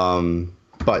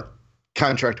 But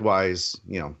contract wise,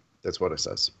 that's what it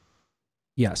says.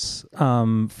 Yes.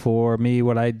 For me,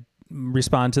 what I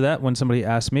respond to that when somebody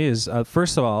asks me is,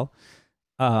 first of all,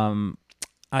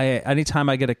 anytime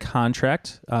I get a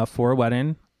contract for a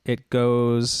wedding, it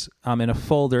goes in a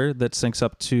folder that syncs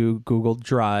up to Google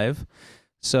Drive.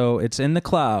 So it's in the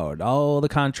cloud. All the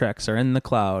contracts are in the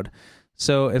cloud.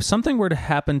 So if something were to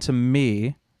happen to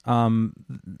me, and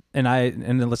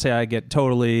let's say I get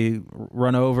totally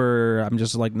run over, I'm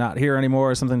just like not here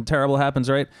anymore, or something terrible happens,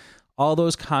 right? All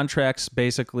those contracts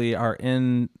basically are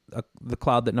in the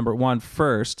cloud that, number one,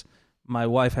 first, my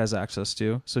wife has access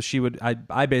to. So she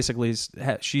basically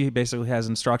has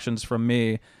instructions from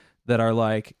me that are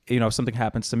like, if something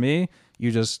happens to me, you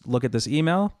just look at this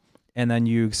email, and then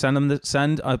you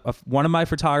send one of my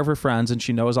photographer friends, and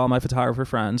she knows all my photographer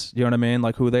friends, you know what I mean,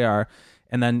 like who they are,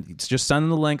 and then just send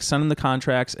them the link, send them the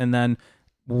contracts, and then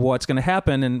what's going to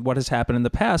happen, and what has happened in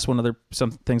the past when some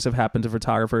things have happened to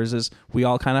photographers, is we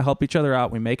all kind of help each other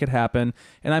out, we make it happen.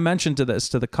 And I mentioned to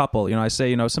the couple, I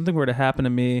say, if something were to happen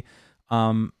to me,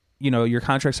 your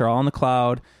contracts are all in the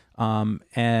cloud.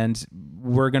 And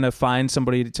we're going to find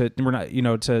somebody to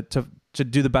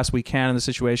do the best we can in the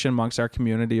situation amongst our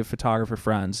community of photographer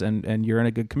friends. And you're in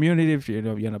a good community if you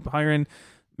end up hiring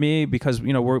me, because,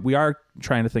 we are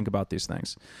trying to think about these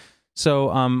things. So,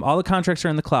 all the contracts are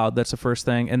in the cloud. That's the first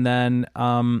thing. And then,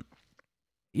 as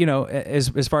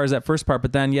far as that first part,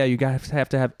 but then, you have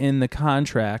to have in the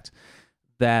contract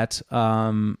that,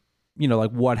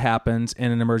 like what happens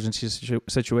in an emergency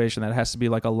situation. That has to be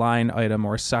like a line item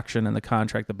or a section in the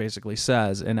contract that basically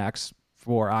says in acts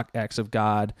of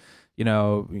God,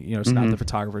 it's not the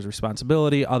photographer's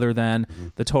responsibility other than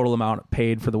the total amount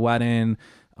paid for the wedding.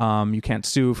 You can't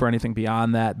sue for anything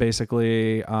beyond that.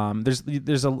 Basically,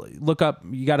 there's a lookup.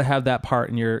 You got to have that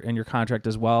part in your contract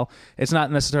as well. It's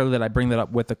not necessarily that I bring that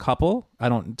up with the couple. I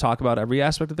don't talk about every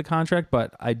aspect of the contract,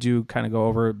 but I do kind of go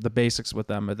over the basics with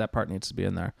them. But that part needs to be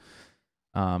in there.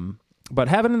 But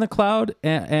have it in the cloud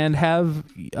and have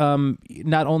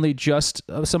not only just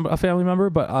a family member,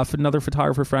 but another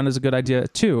photographer friend is a good idea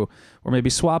too, or maybe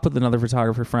swap with another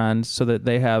photographer friend so that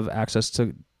they have access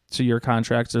to to your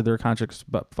contracts or their contracts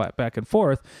back and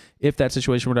forth, if that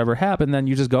situation would ever happen, then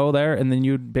you just go there and then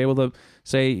you'd be able to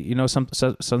say, you know,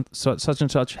 such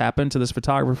and such happened to this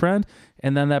photographer friend,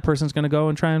 and then that person's going to go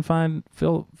and try and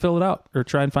fill it out or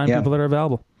try and find people that are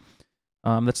available.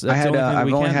 That's the only thing that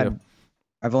we can do.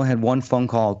 I've only had one phone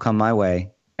call come my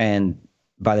way, and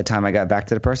by the time I got back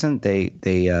to the person, they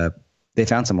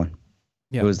found someone.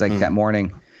 It was like that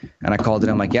morning, and I called it.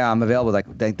 I'm like, yeah, I'm available.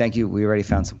 Like, thank you. We already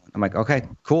found someone. I'm like, okay,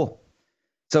 cool.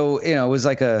 So, you know, it was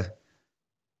like I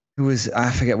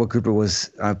forget what group it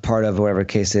was part of, whatever the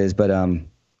case is, but, you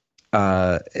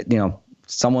know,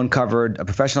 a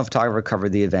professional photographer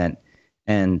covered the event,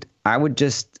 and I would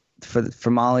just, for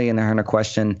Molly and her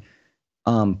question,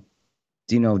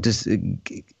 you know, just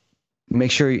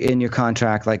make sure in your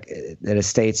contract, like, that it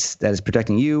states that it's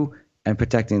protecting you and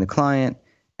protecting the client,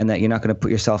 and that you're not going to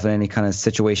put yourself in any kind of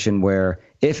situation where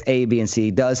if A, B, and C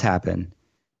does happen,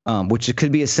 which it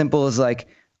could be as simple as like,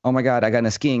 oh my God, I got in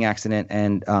a skiing accident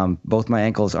and both my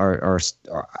ankles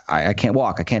I can't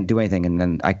walk, I can't do anything, and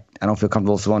then I don't feel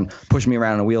comfortable. Someone push me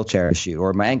around in a wheelchair to shoot,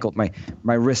 or my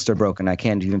wrists are broken, I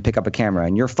can't even pick up a camera,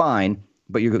 and you're fine,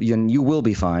 but you will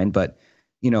be fine, but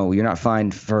you know, you're not fine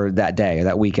for that day or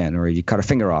that weekend, or you cut a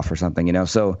finger off or something, you know.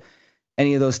 So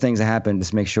any of those things that happen,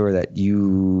 just make sure that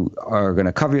you are going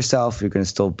to cover yourself. You're going to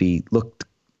still be looked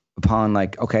upon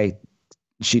like, okay,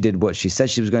 she did what she said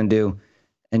she was going to do,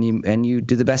 and you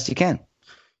do the best you can.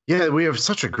 Yeah, we have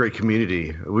such a great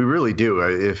community. We really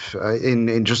do.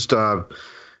 Just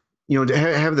you know,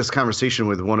 have this conversation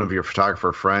with one of your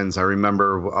photographer friends. I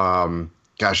remember,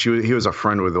 he was a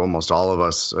friend with almost all of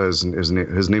us. His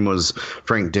name was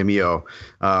Frank Dimio,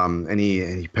 and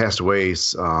he passed away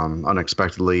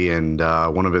unexpectedly. And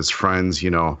one of his friends,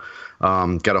 you know,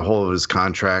 got a hold of his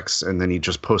contracts, and then he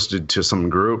just posted to some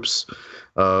groups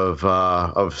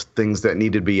of things that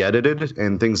needed to be edited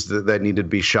and things that needed to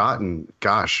be shot. And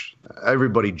gosh,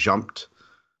 everybody jumped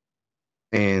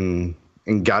and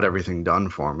got everything done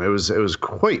for him. It was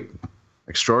quite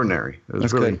extraordinary. It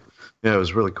was really good. Yeah, it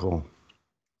was really cool.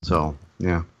 So,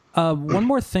 yeah. One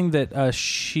more thing that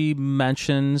she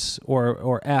mentions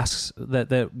or asks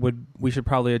that we should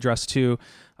probably address too.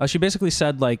 She basically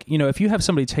said, like, you know, if you have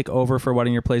somebody take over for a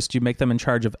wedding in your place, do you make them in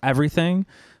charge of everything,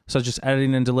 such as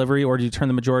editing and delivery, or do you turn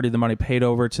the majority of the money paid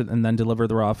over to and then deliver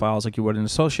the raw files like you would an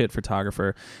associate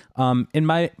photographer? And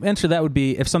my answer to that would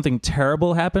be, if something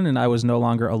terrible happened and I was no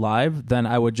longer alive, then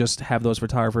I would just have those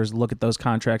photographers look at those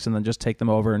contracts and then just take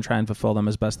them over and try and fulfill them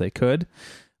as best they could.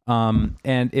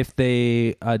 And if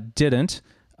they didn't,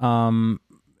 you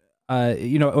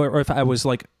know, or if I was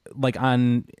like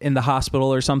in the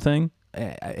hospital or something,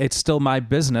 it's still my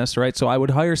business, right? So I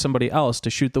would hire somebody else to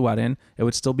shoot the wedding. It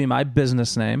would still be my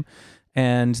business name.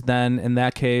 And then in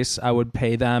that case, I would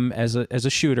pay them as a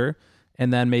shooter,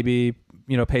 and then maybe,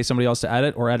 you know, pay somebody else to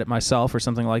edit or edit myself or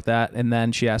something like that. And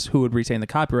then she asked who would retain the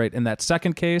copyright. In that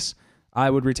second case, I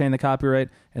would retain the copyright.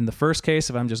 In the first case,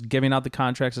 if I'm just giving out the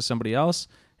contracts to somebody else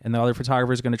and the other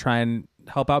photographer is going to try and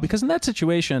help out, because in that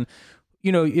situation,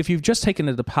 you know, if you've just taken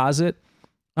a deposit,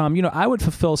 you know, I would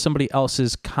fulfill somebody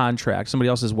else's contract, somebody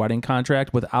else's wedding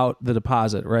contract without the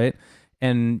deposit, right?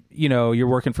 And, you know, you're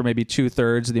working for maybe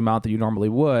 2/3 of the amount that you normally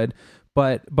would,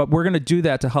 but we're going to do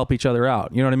that to help each other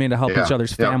out. You know what I mean? To help each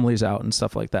other's families out and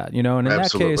stuff like that, you know? And in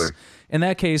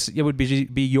that case, it would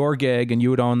be your gig and you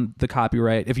would own the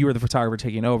copyright if you were the photographer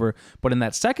taking over. But in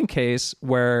that second case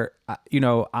where, you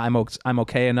know, I'm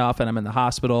okay enough and I'm in the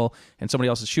hospital and somebody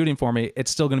else is shooting for me,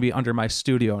 it's still going to be under my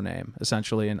studio name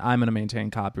essentially. And I'm going to maintain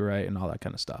copyright and all that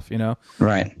kind of stuff, you know?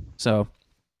 Right. So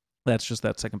that's just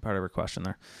that second part of her question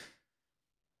there.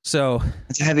 So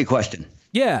it's a heavy question.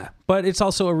 Yeah, but it's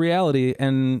also a reality,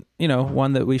 and, you know,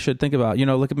 one that we should think about. You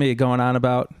know, look at me going on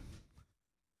about.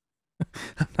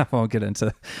 I won't get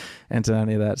into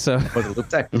any of that. So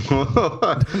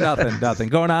nothing.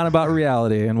 Going on about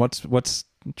reality and what's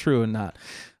true and not.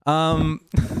 I'm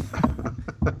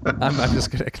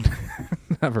just gonna.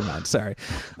 Never mind. Sorry.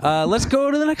 Let's go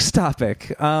to the next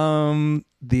topic.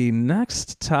 The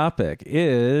next topic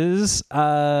is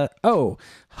how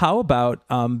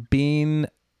about being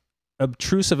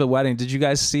obtrusive at wedding? Did you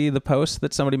guys see the post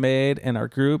that somebody made in our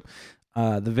group?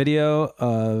 The video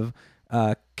of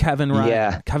Kevin Ryan.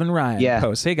 Yeah. Kevin Ryan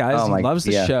posts, hey guys, he loves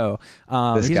the show.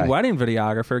 He's a wedding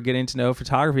videographer, getting to know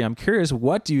photography. I'm curious,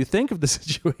 what do you think of the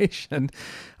situation?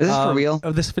 Is this for real?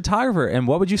 Of this photographer, and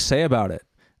what would you say about it?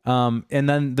 And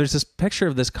then there's this picture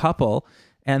of this couple,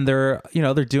 and they're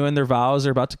doing their vows,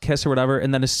 they're about to kiss or whatever,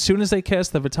 and then as soon as they kiss,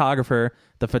 the photographer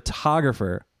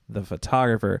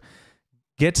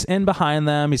gets in behind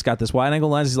them. He's got this wide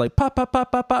angle lens. He's like pop, pop,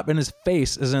 pop, pop, pop, and his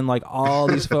face is in like all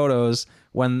these photos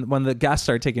when the guests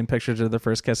start taking pictures of their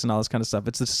first kiss and all this kind of stuff.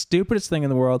 It's the stupidest thing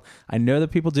in the world. I know that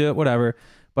people do it, whatever,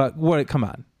 but come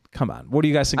on. What do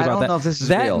you guys think about that? I don't know if this is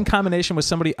that real. In combination with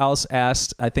somebody else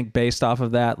asked, I think based off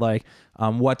of that, like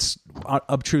what's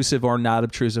obtrusive or not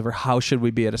obtrusive, or how should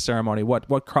we be at a ceremony?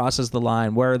 What crosses the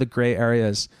line? Where are the gray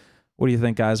areas? What do you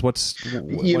think, guys?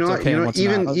 Even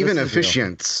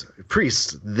officiants,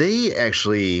 priests, they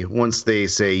actually, once they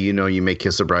say, you may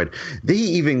kiss a bride, they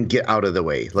even get out of the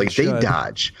way. Like they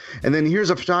dodge. And then here's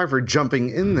a photographer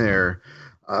jumping in there.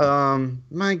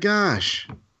 My gosh,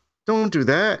 don't do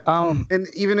that. And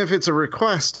even if it's a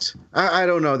request, I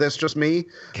don't know. That's just me.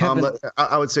 Kevin,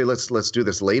 I would say let's do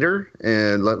this later,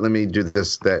 and let me do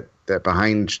that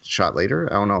behind shot later.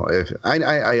 I don't know if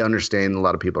I understand a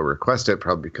lot of people request it,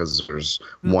 probably because there's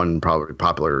one probably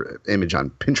popular image on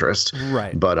Pinterest,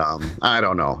 right? But I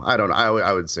don't know.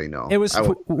 I would say no. It was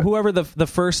whoever the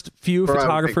first few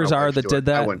photographers are that did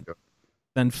that.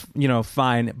 Then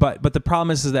fine. But the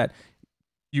problem is that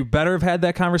you better have had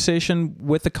that conversation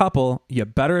with the couple. You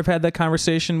better have had that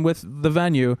conversation with the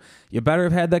venue. You better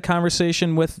have had that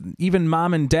conversation with even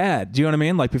mom and dad. Do you know what I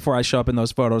mean? Like before I show up in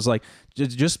those photos, like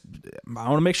just I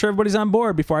want to make sure everybody's on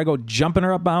board before I go jumping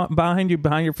her up behind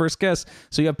your first kiss.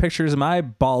 So you have pictures of my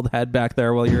bald head back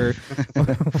there while you're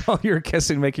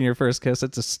kissing, making your first kiss.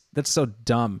 That's so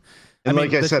dumb. And I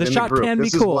said, the in shot the group, can be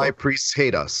this cool. is why priests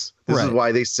hate us. This Right. is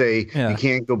why they say you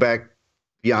can't go back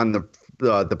beyond the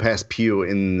past pew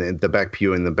in the back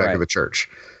pew in the back of a church.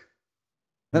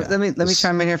 Let me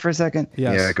chime in here for a second.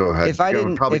 Yes. Yeah, go ahead. If I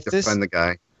didn't probably if defend the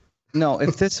guy. No,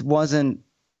 if this wasn't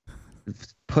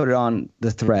put on the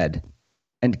thread,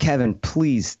 and Kevin,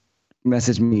 please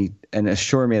message me and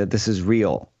assure me that this is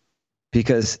real,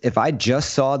 because if I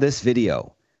just saw this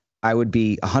video, I would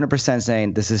be 100%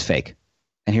 saying this is fake,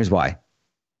 and here's why.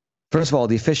 First of all,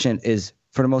 the officiant is,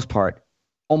 for the most part,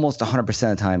 almost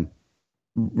 100% of the time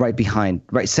right behind,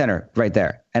 right center, right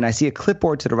there. And I see a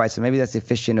clipboard to the right, so maybe that's the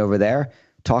officiant over there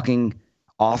talking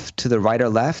off to the right or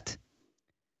left.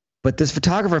 But this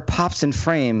photographer pops in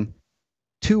frame,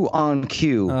 two on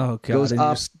cue, goes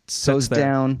up, goes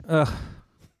down. Ugh.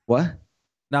 What?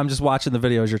 No, I'm just watching the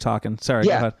video as you're talking. Sorry,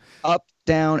 Yeah, go ahead. up,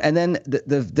 down, and then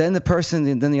the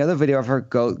person, then the other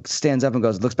videographer stands up and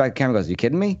looks back at the camera, and goes, "You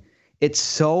kidding me?" It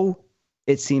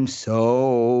seems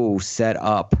so set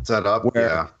up.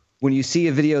 Yeah. When you see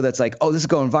a video that's like, "Oh, this is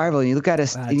going viral," and you look at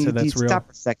it, and you stop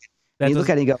for a second, and you look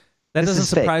at it and you go, "That doesn't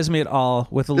surprise me at all."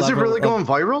 With the is it really going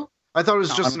viral? I thought it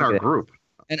was just in our group.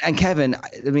 And Kevin,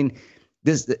 I mean,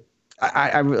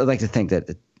 I really like to think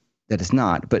that it's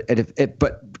not, but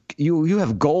but you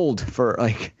have gold for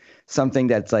like something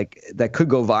that's like that could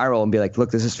go viral and be like, look,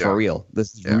 this is for real.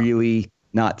 This is really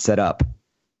not set up,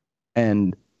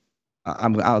 and I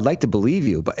would like to believe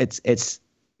you, but it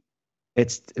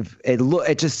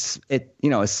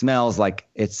smells like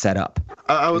it's set up.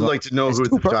 I would like to know who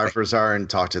the photographers are and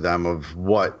talk to them of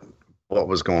what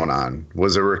was going on.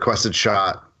 Was it a requested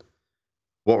shot?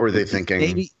 What were they thinking?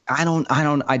 Maybe I don't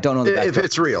know if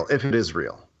it's real. If it is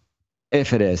real.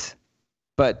 If it is.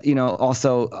 But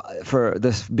also for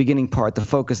this beginning part, the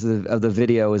focus of the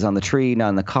video is on the tree, not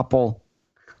on the couple.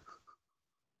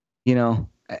 We can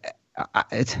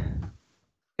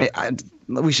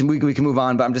move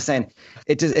on, but I'm just saying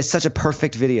it's such a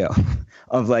perfect video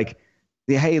of like,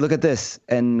 hey, look at this,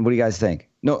 and what do you guys think?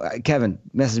 No, Kevin,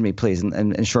 message me please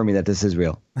and assure me that this is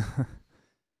real.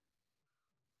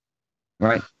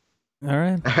 Right. All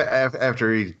right.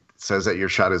 After he says that your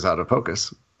shot is out of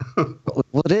focus.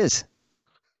 Well, it is.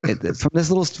 I'm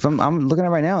looking at it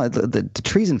right now. The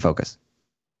tree's in focus.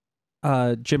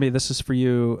 Jimmy, this is for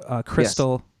you.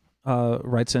 Crystal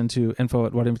writes into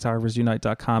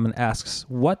info@weddingphotographersunite.com and asks,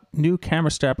 what new camera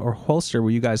strap or holster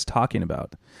were you guys talking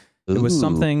about? It was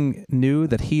something new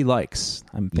that he likes.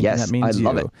 I'm thinking that means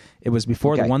you. It was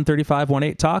before the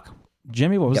 135-18 talk.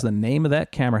 Jimmy, what was the name of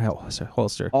that camera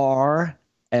holster?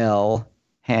 RL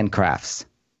Handcrafts.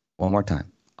 One more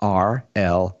time.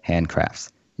 RL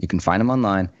Handcrafts. You can find them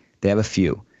online. They have a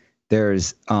few.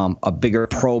 There's a bigger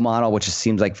Pro model, which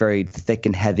seems like very thick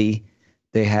and heavy.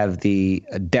 They have the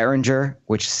Derringer,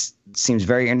 which seems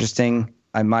very interesting.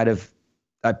 I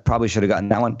probably should have gotten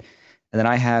that one. And then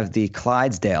I have the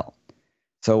Clydesdale.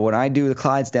 So when I do the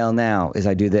Clydesdale now is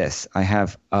I do this. I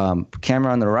have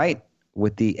camera on the right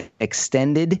with the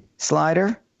extended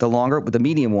slider, the longer, with the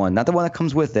medium one, not the one that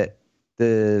comes with it.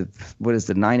 The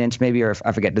 9-inch maybe, or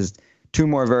I forget. There's two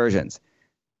more versions.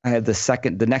 I have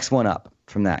the next one up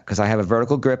from that because I have a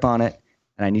vertical grip on it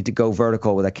and I need to go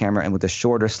vertical with that camera, and with a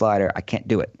shorter slider, I can't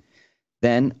do it.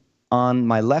 Then on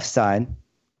my left side,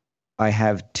 I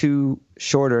have two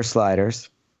shorter sliders,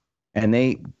 and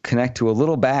they connect to a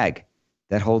little bag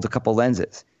that holds a couple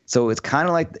lenses. So it's kind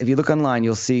of like, if you look online,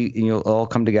 you'll see, and you'll all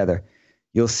come together.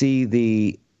 You'll see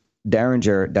the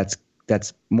Derringer that's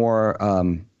more,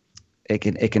 it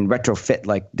can retrofit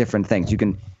like different things. You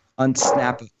can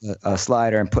unsnap a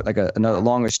slider and put like another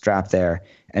longer strap there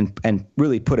and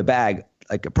really put a bag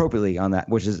like appropriately on that,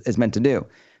 which is meant to do.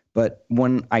 But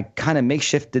when I kind of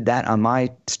makeshifted that on my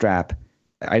strap,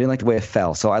 I didn't like the way it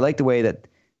fell. So I like the way that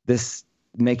this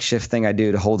makeshift thing I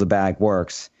do to hold the bag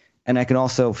works. And I can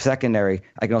also, secondary,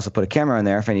 I can also put a camera in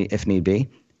there if need be.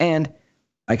 And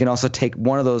I can also take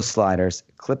one of those sliders,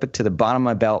 clip it to the bottom of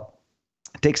my belt,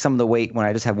 take some of the weight when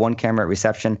I just have one camera at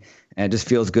reception, and it just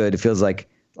feels good. It feels like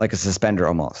a suspender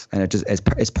almost. And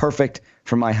it's perfect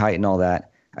for my height and all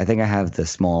that. I think I have the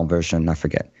small version, I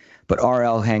forget. But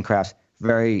RL Handcrafts,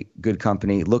 very good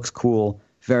company, looks cool,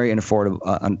 very affordable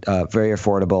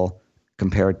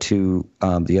compared to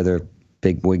the other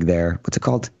big wig there. What's it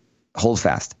called?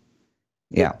 Holdfast.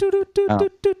 Yeah. I don't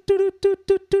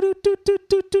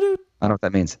know what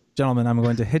that means. Gentlemen, I'm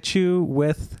going to hit you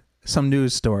with some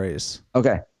news stories.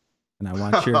 Okay. And I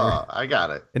want your I got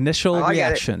it. initial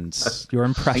reactions, your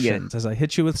impressions, as I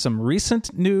hit you with some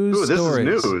recent news stories.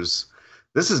 This is news.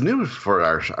 This is new for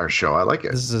our show. I like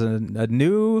it. This is a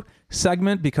new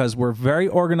segment because we're very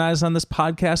organized on this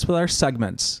podcast with our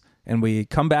segments. And we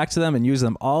come back to them and use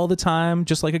them all the time,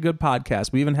 just like a good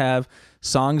podcast. We even have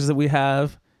songs that we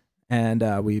have, and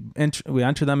we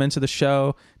enter them into the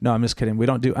show. No, I'm just kidding. We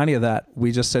don't do any of that.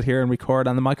 We just sit here and record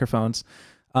on the microphones.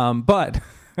 But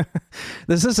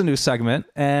this is a new segment,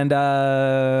 and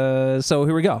so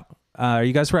here we go. Are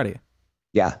you guys ready?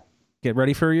 Yeah. Get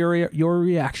ready for your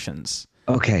reactions.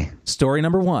 Okay. Story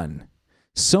number 1.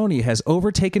 Sony has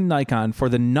overtaken Nikon for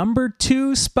the number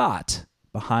 2 spot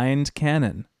behind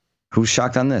Canon. Who's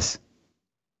shocked on this?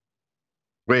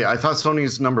 Wait, I thought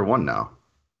Sony's number 1 now.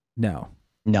 No.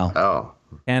 Oh.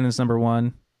 Canon's number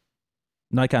 1.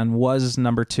 Nikon was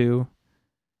number 2.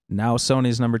 Now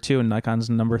Sony's number 2 and Nikon's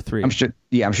number 3. I'm sure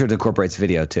it incorporates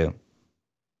video too.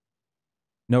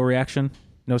 No reaction?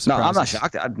 No surprise? No, I'm not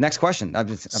shocked. Next question. I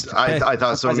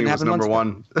thought Sony was number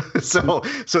 1.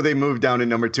 so they moved down to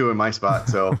number 2 in my spot.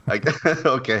 So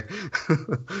okay.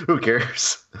 Who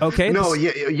cares? Okay. No,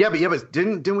 but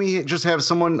didn't we just have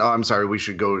someone? Oh, I'm sorry. We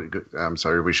should go. I'm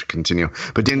sorry. We should continue.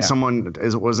 But didn't someone?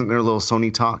 Wasn't there a little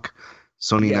Sony talk?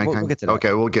 Sony Nikon. We'll get to that.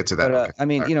 Okay, we'll get to that. But, okay. I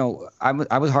mean, I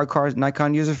was a hardcore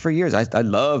Nikon user for years. I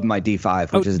loved my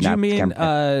D5, which is do you mean?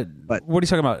 But what are you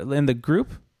talking about in the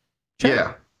group? Chat?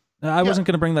 Yeah. I wasn't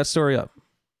going to bring that story up.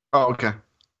 Oh, okay.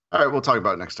 All right, we'll talk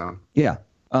about it next time. Yeah.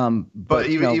 But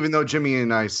even though Jimmy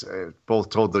and I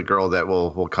both told the girl that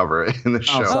we'll cover it in the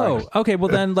show. Oh, okay. Well,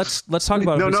 then let's talk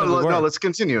about it. No, let's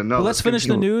continue. No, let's finish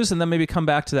the news and then maybe come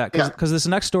back to that because this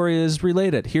next story is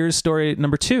related. Here's story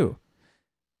number 2.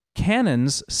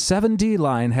 Canon's 7D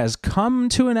line has come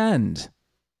to an end.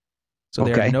 So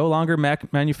they are no longer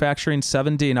manufacturing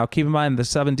 7D. Now, keep in mind, the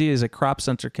 7D is a crop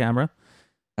sensor camera.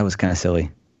 That was kind of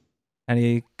silly.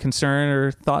 Any concern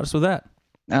or thoughts with that?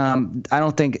 I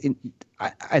don't think.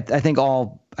 I think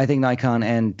Nikon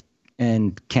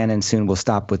and Canon soon will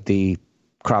stop with the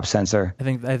crop sensor. I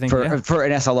think for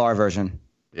an SLR version.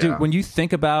 Yeah. Dude, when you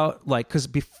think about because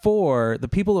before the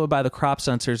people that would buy the crop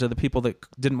sensors are the people that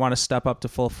didn't want to step up to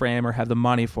full frame or have the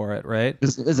money for it, right?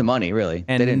 This is the money, really.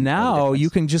 And now you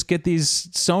can just get these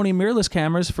Sony mirrorless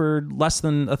cameras for less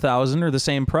than $1,000 or the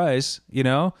same price,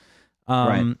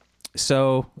 Right.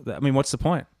 So, I mean, what's the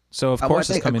point? So, of course,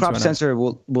 it's coming to an end. A crop sensor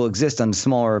will exist on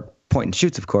smaller point and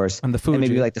shoots, of course. On the Fuji. And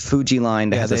maybe like the Fuji line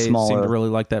that has a smaller. They seem to really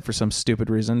like that for some stupid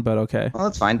reason, but okay. Well,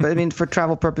 that's fine. But I mean, for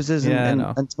travel purposes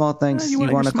and small things, you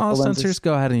want a small couple sensors, lenses.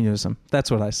 go ahead and use them. That's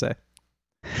what I say.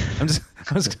 I'm just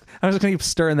going to keep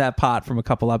stirring that pot from a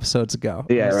couple episodes ago.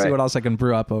 Yeah, right. See what else I can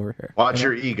brew up over here. Watch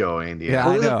your ego, Andy. Yeah,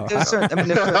 I know. There's certain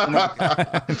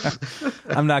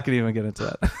I'm not going to even get into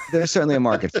that. There's certainly a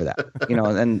market for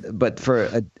that, but for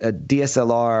a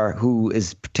DSLR who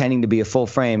is pretending to be a full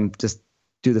frame, just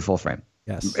do the full frame.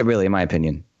 Yes. Really, in my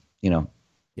opinion, Yes.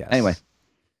 Anyway.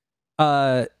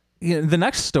 The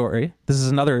next story, this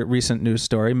is another recent news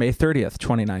story, May 30th,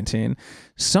 2019.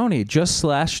 Sony just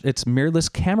slashed its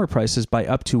mirrorless camera prices by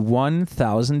up to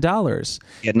 $1,000.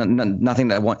 Yeah, nothing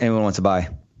that anyone wants to buy.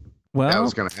 Well, I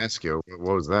was going to ask you,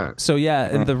 what was that? So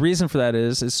and the reason for that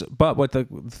is the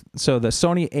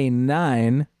Sony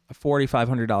A9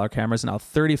 $4,500 camera is now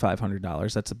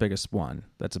 $3,500. That's the biggest one.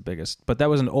 But that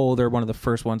was one of the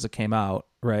first ones that came out,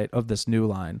 right, of this new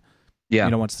line. Yeah.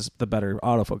 Once the better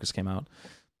autofocus came out.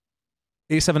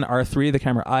 A7R3, the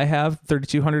camera I have,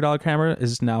 $3,200 camera,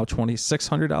 is now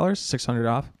 $2,600, $600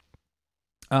 off.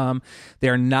 They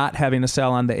are not having a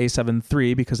sale on the A7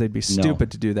 III because they'd be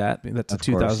stupid to do that. That's a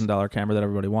 $2,000 camera that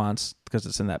everybody wants because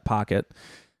it's in that pocket.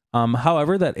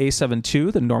 However, that A7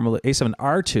 II, the normal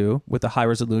A7R II with the high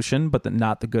resolution, but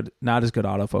not as good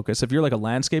autofocus. If you're like a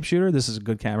landscape shooter, this is a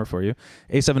good camera for you.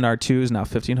 A7R II is now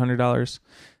 $1,500.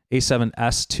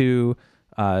 A7S II,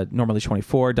 normally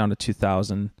 $2,400 down to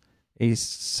 $2,000.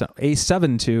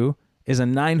 A7 II is a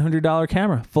 $900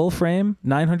 camera, full frame,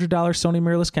 $900 Sony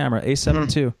mirrorless camera.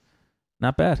 A7 II,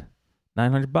 not bad,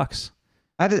 $900.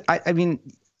 I mean,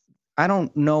 I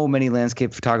don't know many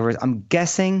landscape photographers. I'm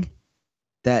guessing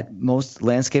that most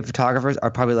landscape photographers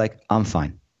are probably like, I'm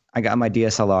fine. I got my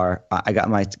DSLR. I got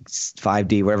my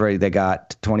 5D, whatever they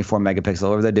got, 24 megapixel,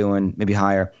 whatever they're doing, maybe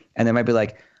higher. And they might be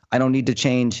like, I don't need to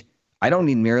change. I don't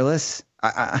need mirrorless.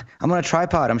 I'm on a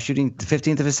tripod. I'm shooting the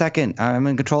 15th of a second. I'm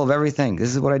in control of everything. This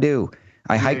is what I do.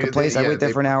 I hike a place. I wait there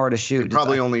for an hour to shoot.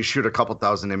 Probably only shoot a couple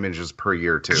thousand images per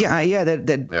year too. Yeah. That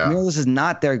mirrorless is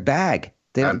not their bag.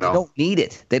 They don't need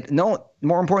it.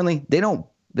 More importantly,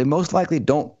 they most likely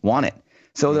don't want it.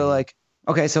 So they're like,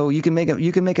 okay, so you can make a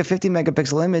 50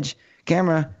 megapixel image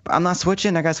camera, but I'm not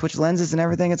switching. I got to switch lenses and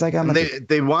everything. It's like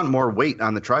they want more weight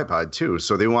on the tripod too,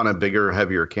 so they want a bigger,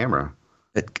 heavier camera.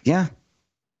 Yeah.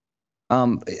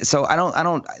 So I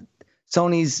don't.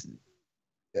 Sony's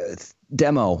their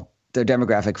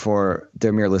demographic for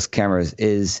their mirrorless cameras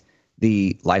is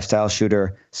the lifestyle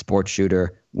shooter, sports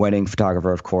shooter, wedding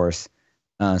photographer, of course,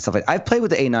 stuff like. I've played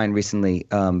with the A9 recently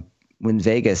in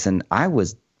Vegas, and I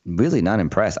was really not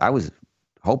impressed. I was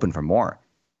hoping for more.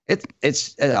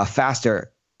 It's a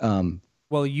faster.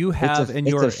 Well, you have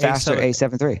it's a faster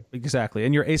A7 III. Exactly.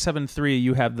 In your A7 III,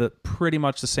 you have the pretty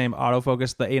much the same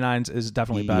autofocus. The A9's is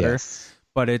definitely better,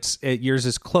 but yours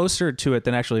is closer to it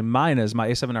than actually mine is. My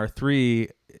A7R III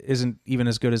isn't even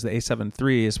as good as the A7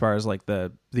 III as far as like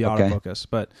the autofocus,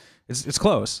 but it's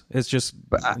close. It's just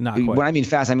not quite. When I mean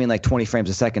fast, I mean like 20 frames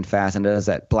a second fast, and it does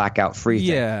that blackout free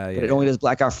thing. Yeah. But it only does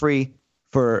blackout free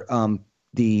for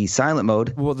the silent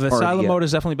mode. Well, the silent mode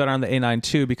is definitely better on the A9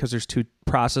 too because there's two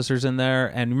processors in there.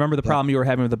 And remember the problem you were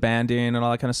having with the banding and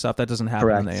all that kind of stuff? That doesn't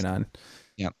happen on the A9.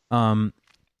 Yeah.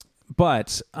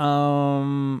 But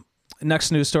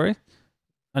next news story,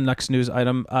 a next news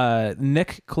item.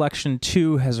 Nik Collection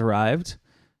 2 has arrived.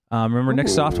 Remember Nik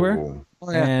Software?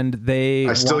 Oh, yeah. And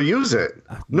I still use it.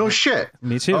 No shit.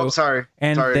 Me too. Oh, sorry.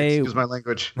 And excuse my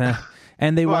language.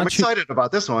 And they want I'm excited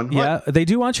about this one. Yeah, they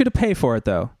do want you to pay for it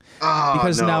though.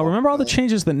 Because now remember all the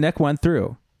changes that Nik went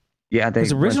through. Yeah,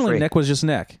 because originally Nik was just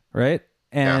Nik, right?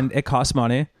 And it cost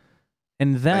money.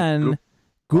 And then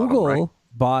Google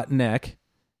bought Nik,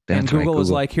 and Google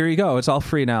was like, "Here you go, it's all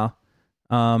free now."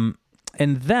 And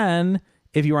then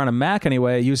if you were on a Mac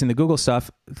anyway, using the Google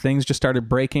stuff, things just started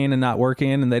breaking and not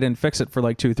working, and they didn't fix it for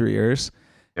like 2-3 years.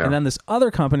 Yeah. And then this other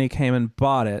company came and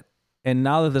bought it. And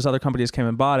now that this other company came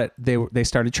and bought it, they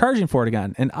started charging for it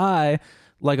again. And I,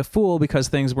 like a fool, because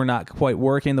things were not quite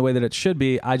working the way that it should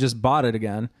be, I just bought it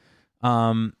again.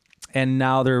 And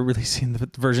now they're releasing the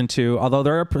version 2. Although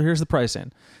here's the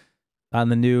pricing on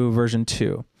the new version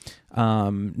 2.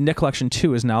 Nik Collection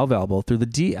 2 is now available through the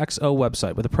DxO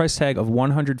website with a price tag of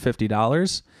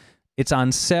 $150. It's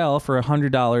on sale for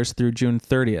 $100 through June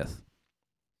 30th.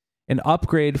 An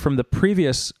upgrade from the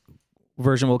previous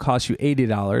version will cost you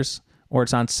 $80, or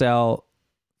it's on sale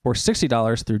for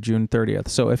 $60 through June 30th.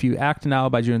 So if you act now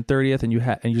by June 30th and you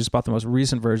just bought the most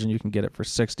recent version, you can get it for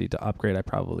 $60. To upgrade, I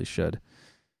probably should.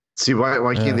 See,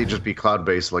 why can't they just be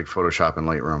cloud-based like Photoshop and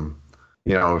Lightroom?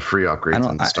 You know, free upgrades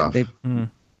and stuff.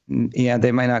 Yeah,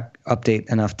 they might not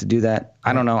update enough to do that.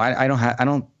 I don't know. I don't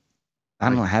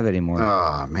have it anymore.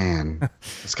 Oh man,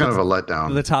 it's kind of a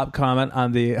letdown. The top comment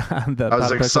on the I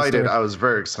was excited. I was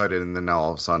very excited, and then now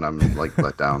all of a sudden I'm like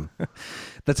let down.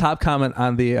 The top comment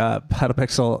on the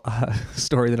Petapixel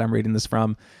story that I'm reading this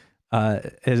from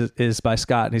is by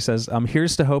Scott, and he says,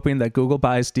 "Here's to hoping that Google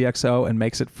buys DxO and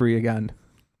makes it free again."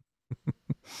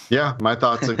 Yeah, my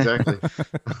thoughts exactly.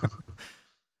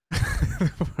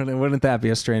 Wouldn't that be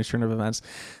a strange turn of events?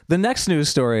 The next news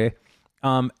story.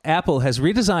 Apple has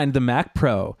redesigned the Mac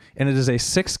Pro, and it is a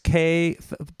 6K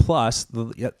plus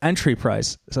the entry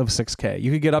price of 6K.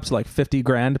 You could get up to like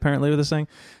 $50,000 apparently with this thing.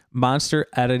 Monster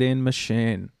editing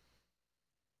machine.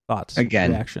 Thoughts?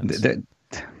 Again, reactions.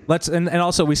 Let's and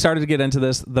also we started to get into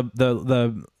this.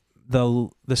 The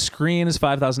screen is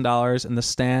 $5,000 and the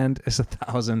stand is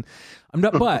 $1,000.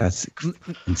 But that's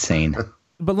insane.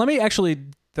 But let me actually.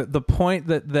 The point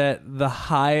that the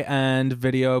high-end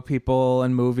video people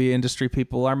and movie industry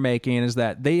people are making is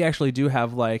that they actually do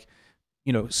have like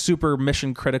super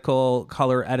mission critical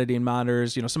color editing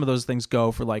monitors. Some of those things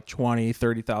go for like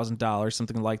 $20,000-$30,000,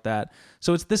 something like that.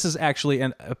 So this is actually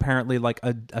apparently like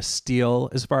a steal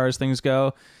as far as things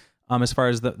go, as far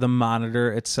as the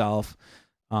monitor itself,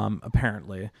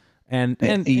 apparently. And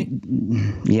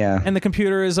yeah, and the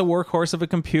computer is a workhorse of a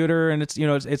computer, and it's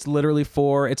it's literally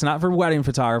it's not for wedding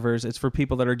photographers, it's for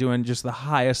people that are doing just the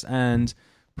highest end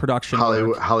production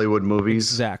Hollywood movies.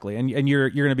 Exactly. And you're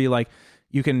gonna be like,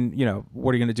 you can,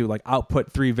 what are you going to do? Like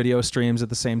output 3 video streams at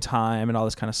the same time and all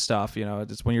this kind of stuff.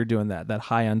 It's when you're doing that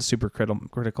high end, super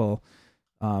critical,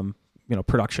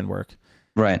 production work.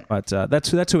 Right. But that's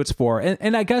who it's for.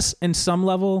 And I guess in some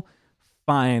level,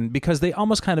 fine, because they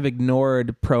almost kind of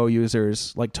ignored pro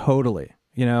users, like totally,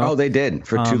 Oh, they did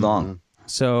for too long.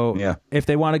 So yeah, if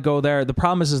they want to go there, the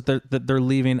problem is that they're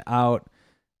leaving out.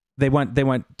 They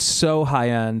went so high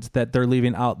end that they're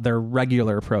leaving out their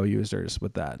regular pro users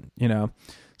with that,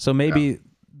 So maybe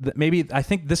I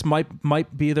think this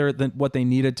might be what they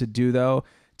needed to do though,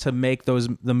 to make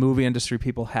the movie industry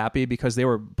people happy, because they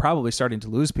were probably starting to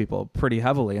lose people pretty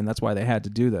heavily, and that's why they had to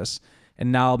do this.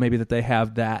 And now maybe that they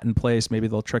have that in place, maybe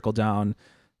they'll trickle down,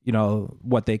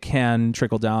 what they can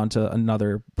trickle down to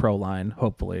another pro line.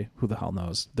 Hopefully, who the hell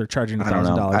knows? They're charging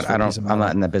 $1,000. I'm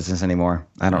not in that business anymore.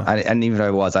 And even if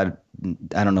I was, I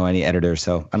don't know any editors,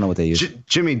 so I don't know what they use.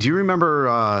 Jimmy, do you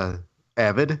remember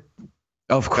Avid?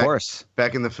 Of course.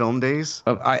 Back in the film days.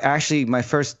 My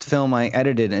first film I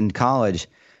edited in college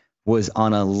was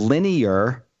on a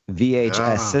linear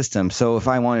VHS system. So if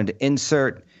I wanted to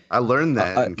insert, I learned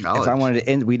that in college. If I wanted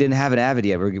to, we didn't have an Avid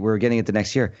yet. We were getting it the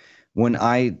next year. When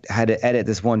I had to edit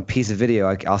this one piece of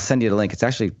video, I'll send you the link. It's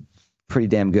actually pretty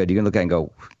damn good. You can look at it and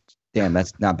go, damn,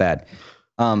 that's not bad.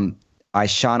 I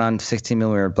shot on 16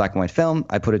 millimeter black and white film.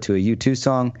 I put it to a U2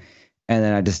 song, and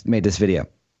then I just made this video.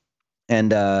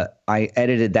 And I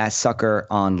edited that sucker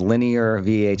on linear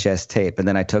VHS tape. And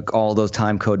then I took all those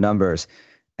time code numbers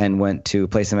and went to a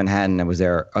place in Manhattan. I was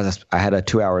there. I had a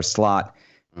 2-hour slot,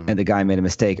 and the guy made a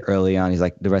mistake early on. He's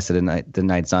like, the rest of the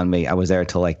night's on me. I was there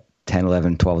till like 10,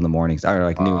 11, 12 in the mornings, or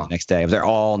like noon the next day. I was there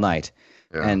all night.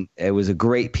 Yeah. And it was a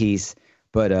great piece.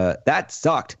 But that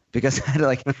sucked because I had to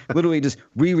like literally just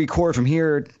re-record from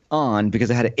here on because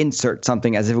I had to insert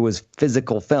something as if it was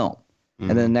physical film. And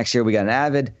then the next year we got an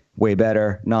Avid, way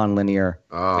better, non-linear.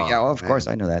 But yeah, well, of course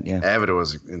I know that. Yeah, Avid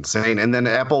was insane. And then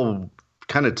Apple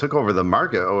kind of took over the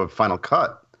market of Final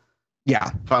Cut.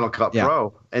 Yeah, Final Cut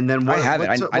Pro. And then I have it.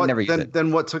 I never used it.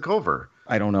 Then what took over?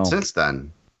 I don't know. Since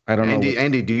then, I don't know.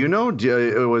 Andy, do you know?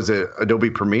 Was it Adobe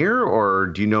Premiere, or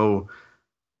do you know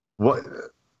what?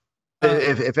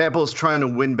 If Apple's trying to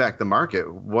win back the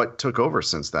market, what took over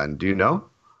since then? Do you know?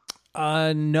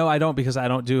 No, I don't, because I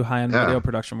don't do high-end video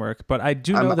production work. But I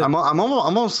do know that I'm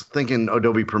almost thinking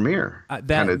Adobe Premiere.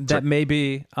 That may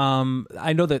be.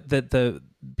 I know that the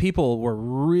people were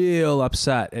real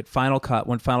upset at Final Cut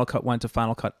when Final Cut went to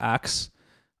Final Cut X,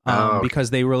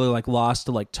 because they really like lost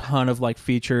a like ton of like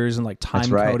features and like time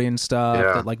coding stuff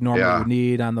that like normally you would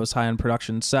need on those high-end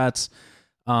production sets.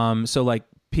 So like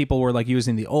people were like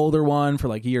using the older one for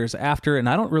like years after, and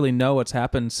I don't really know what's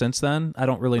happened since then. I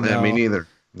don't really know. Yeah, me neither.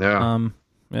 Yeah.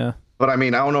 Yeah. But I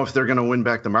mean, I don't know if they're going to win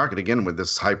back the market again with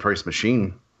this high-priced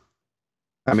machine.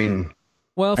 I mean,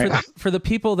 well, for the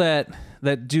people that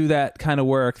do that kind of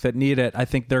work, that need it, I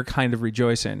think they're kind of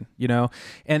rejoicing,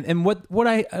 And what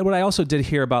I also did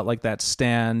hear about like that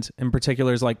stand in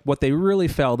particular is like what they really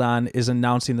failed on is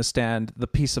announcing the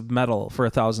piece of metal for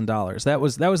 $1,000. That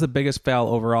was the biggest fail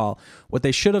overall. What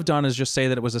they should have done is just say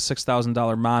that it was a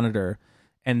 $6,000 monitor.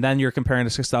 And then you're comparing a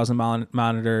 $6,000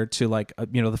 monitor to like, the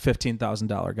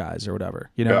 $15,000 guys or whatever,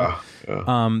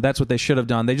 That's what they should have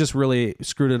done. They just really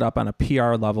screwed it up on a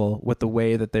PR level with the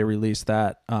way that they released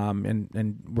that,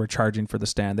 and were charging for the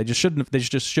stand. They just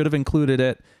should have included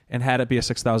it and had it be a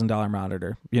 $6,000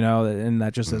 monitor, and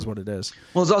that just is what it is.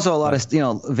 Well, there's also a lot of,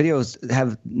 videos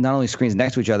have not only screens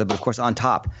next to each other, but of course on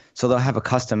top. So they'll have a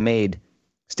custom made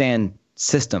stand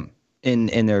system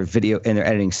in their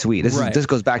editing suite. This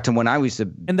goes back to when I used to,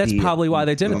 and that's probably why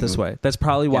they did it this way. That's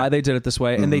probably why they did it this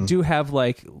way. And they do have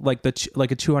like a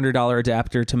 $200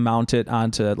 adapter to mount it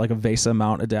onto like a VESA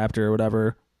mount adapter or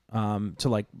whatever, to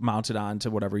like mount it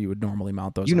onto whatever you would normally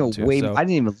mount those. I didn't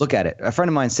even look at it. A friend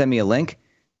of mine sent me a link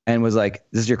and was like,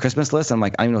 "This is your Christmas list." I'm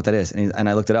like, "I don't even know what that is." And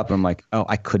I looked it up and I'm like, "Oh,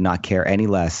 I could not care any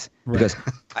less because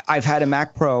I've had a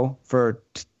Mac Pro for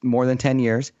more than 10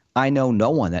 years. I know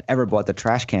no one that ever bought the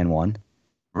trash can one,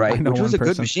 right? Which was a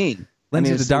good machine.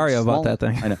 Lindsay Daddario bought that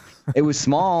thing. I know. It was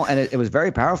small and it was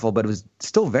very powerful, but it was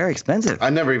still very expensive. I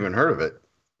never even heard of it.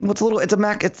 Well, it's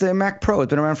a Mac Pro. It's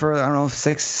been around for, I don't know,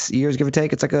 6 years, give or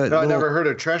take. It's like I never heard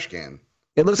of trash can.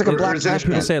 It looks like a black Or is it- trash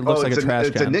people can. say it looks like a trash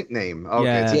It's a can. nickname. Okay,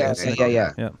 Yeah, it's a yeah, nickname. yeah.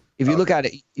 Okay. Yeah. If you look at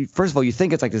it, first of all, you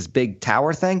think it's like this big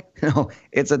tower thing. No,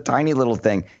 it's a tiny little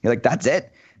thing. You're like, that's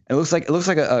it. It looks like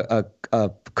a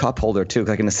cup holder too.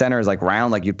 Like in the center is like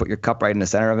round, like you put your cup right in the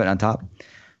center of it on top.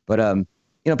 But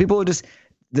people are just,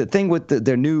 the thing with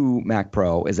their new Mac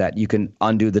Pro is that you can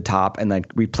undo the top and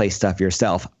like replace stuff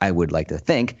yourself. I would like to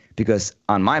think, because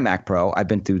on my Mac Pro, I've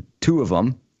been through 2 of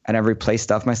them and I've replaced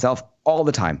stuff myself all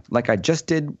the time, like I just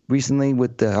did recently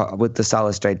with the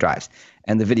solid state drives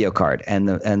and the video card and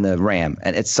the RAM,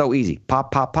 and it's so easy.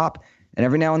 Pop, pop, pop, and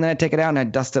every now and then I take it out and I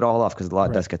dust it all off because a lot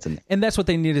of dust gets in there. And that's what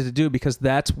they needed to do, because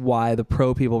that's why the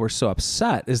Pro people were so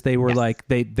upset, is they were like,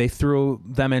 they threw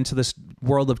them into this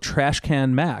world of trash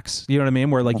can Macs. You know what I mean?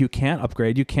 Where like you can't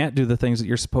upgrade, you can't do the things that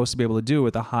you're supposed to be able to do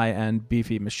with a high-end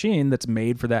beefy machine that's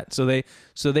made for that. So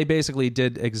they basically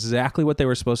did exactly what they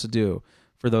were supposed to do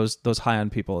for those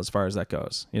high-end people as far as that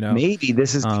goes. Maybe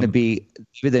this is going to be,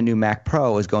 maybe the new Mac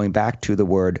Pro is going back to the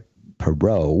word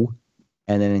Pro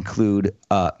and then include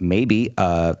maybe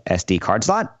a SD card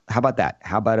slot. How about that?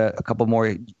 How about a couple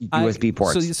more USB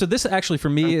ports? So this actually for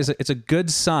me it's a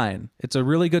good sign. It's a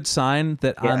really good sign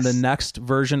that on the next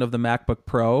version of the MacBook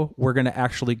Pro, we're going to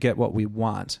actually get what we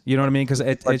want. You know what I mean? Because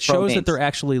it shows that they're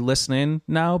actually listening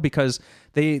now, because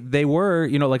they were,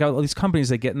 like all these companies,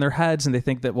 they get in their heads and they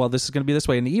think that, well, this is going to be this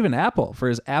way. And even Apple, for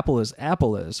as Apple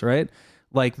is, right?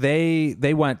 Like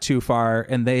they went too far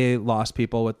and they lost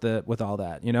people with all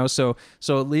that, So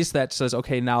at least that says,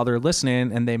 okay, now they're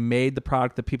listening and they made the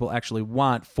product that people actually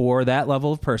want for that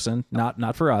level of person,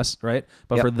 not for us, right?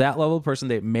 But for that level of person,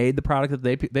 they made the product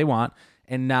that they want.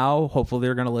 And now hopefully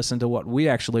they're going to listen to what we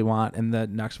actually want in the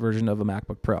next version of a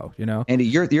MacBook Pro, Andy,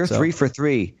 you're 3 for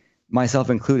 3, myself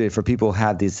included, for people who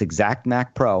have this exact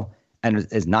Mac Pro and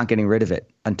is not getting rid of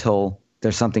it until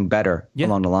there's something better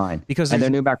along the line. Because their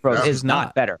new Mac Pro is not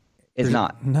not better. It's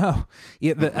not. No.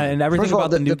 And everything First of all,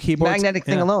 about the new keyboards. magnetic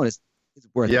thing alone is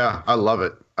worth it. Yeah, I love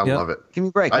it. I love it. Give me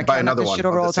a break. I'd buy another this one shit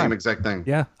of over all the the time. same exact thing.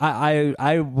 Yeah,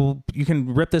 I will. You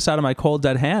can rip this out of my cold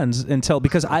dead hands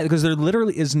because there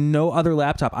literally is no other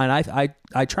laptop, and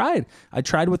I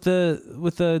tried with the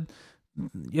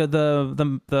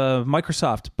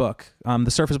Microsoft book,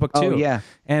 the Surface Book 2. Oh, yeah.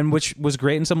 And which was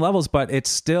great in some levels, but it's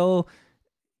still,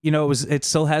 it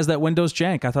still has that Windows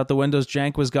jank. I thought the Windows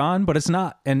jank was gone, but it's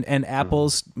not. And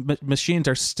Apple's machines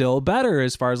are still better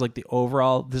as far as like the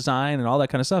overall design and all that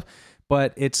kind of stuff.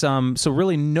 But it's so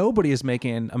really nobody is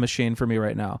making a machine for me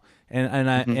right now.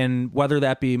 And whether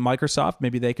that be Microsoft,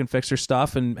 maybe they can fix their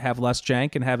stuff and have less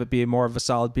jank and have it be more of a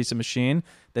solid piece of machine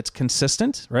that's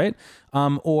consistent, right?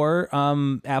 Or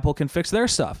Apple can fix their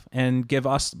stuff and give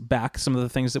us back some of the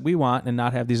things that we want and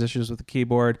not have these issues with the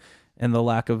keyboard and the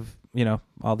lack of,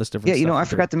 all this different stuff. Yeah, I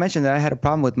forgot to mention that I had a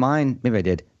problem with mine. Maybe I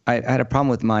did. I had a problem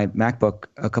with my MacBook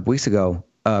a couple weeks ago,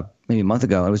 maybe a month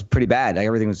ago. It was pretty bad.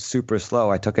 Everything was super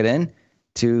slow. I took it in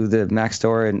to the Mac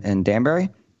store in Danbury.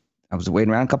 I was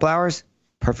waiting around a couple hours.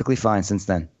 Perfectly fine since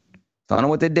then. So I don't know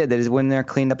what they did. They just went in there,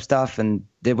 cleaned up stuff, and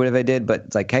did whatever they did. But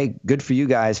it's like, hey, good for you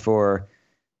guys for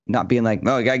not being like,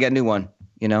 oh, you got to get a new one.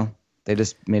 They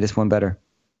just made this one better.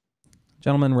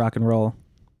 Gentlemen, rock and roll.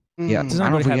 Yeah. Does I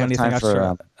don't know anybody if we have anything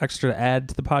time extra to add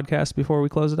to the podcast before we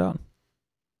close it out?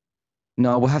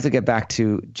 No, we'll have to get back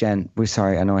to Jen. We're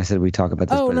sorry. I know I said we talk about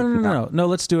this. Oh, but no.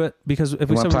 Let's do it, because if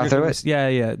we wanna said plow we're through going it?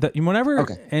 to, yeah. Whenever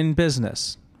in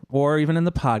business or even in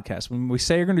the podcast, when we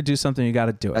say you're going to do something, you got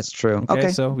to do it. That's true. Okay.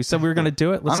 Okay. So we said we were going to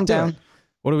do it. Let's I'm do down. it.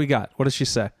 What do we got? What does she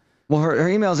say? Well, her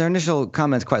initial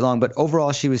comment's quite long, but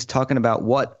overall she was talking about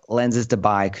what lenses to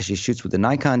buy because she shoots with the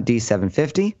Nikon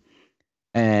D750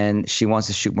 and she wants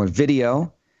to shoot more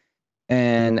video.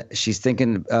 And she's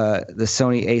thinking the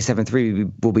Sony A7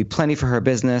 III will be plenty for her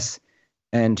business.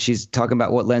 And she's talking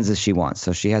about what lenses she wants.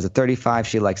 So she has a 35.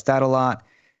 She likes that a lot.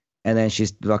 And then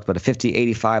she's talked about a 50,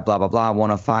 85, blah, blah, blah,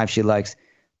 105 she likes.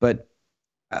 But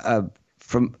I'm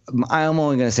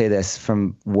only going to say this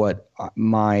from what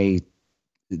my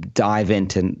dive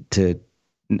into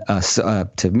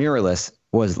mirrorless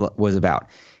was about.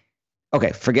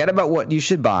 Okay, forget about what you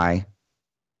should buy.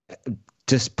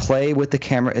 Just play with the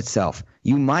camera itself.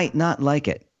 You might not like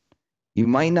it. You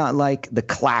might not like the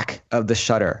clack of the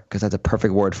shutter because that's a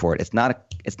perfect word for it. It's not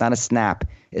a snap.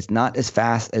 It's not as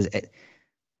fast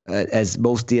as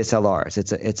most DSLRs.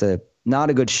 It's a not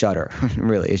a good shutter,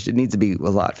 really. It needs to be a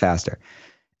lot faster.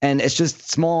 And it's just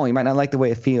small. You might not like the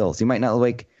way it feels. You might not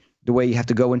like the way you have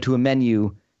to go into a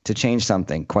menu to change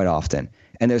something quite often.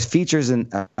 And there's features on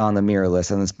the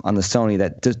mirrorless on the Sony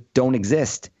that just don't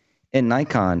exist in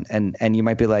Nikon. And you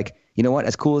might be like, you know what?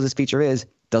 As cool as this feature is,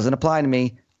 doesn't apply to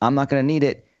me. I'm not going to need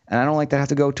it. And I don't like that I have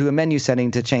to go to a menu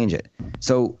setting to change it.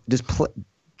 So just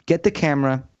get the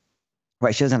camera.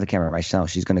 Right, she doesn't have the camera right now.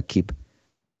 She's going to keep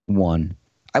one.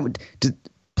 I would just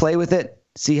play with it,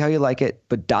 see how you like it,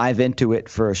 but dive into it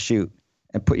for a shoot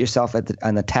and put yourself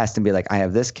on the test and be like, I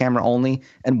have this camera only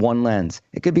and one lens.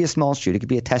 It could be a small shoot. It could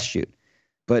be a test shoot.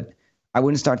 But I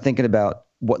wouldn't start thinking about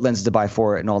what lenses to buy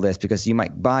for it and all this, because you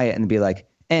might buy it and be like,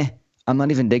 I'm not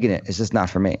even digging it. It's just not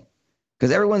for me.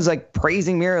 Because everyone's like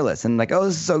praising mirrorless and like, oh,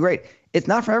 this is so great. It's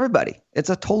not for everybody. It's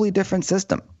a totally different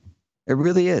system. It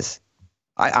really is.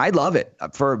 I love it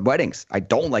for weddings. I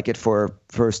don't like it for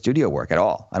studio work at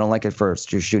all. I don't like it for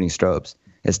shooting strobes.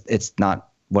 It's not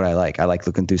what I like. I like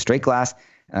looking through straight glass,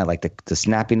 and I like the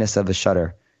snappiness of a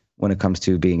shutter when it comes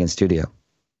to being in studio.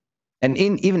 And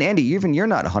even Andy, you're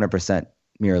not 100%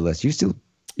 mirrorless.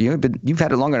 You've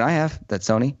had it longer than I have. That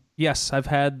Sony. Yes, I've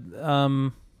had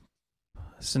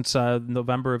since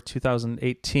November of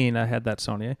 2018. I had that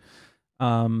Sony,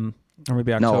 or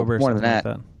maybe October. No, more than that.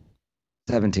 Like that.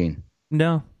 17.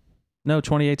 No,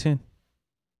 2018.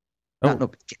 Oh,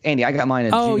 no, Andy, I got mine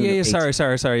in oh, June yeah, of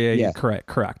sorry. Yeah, Yeah.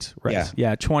 correct. Right.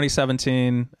 Yeah.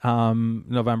 2017,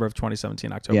 November of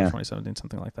 2017, October 2017,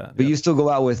 something like that. But you still go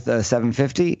out with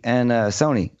 750 and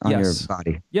Sony on your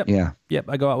body. Yep. Yeah. Yep.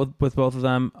 I go out with both of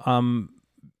them.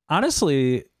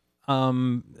 Honestly,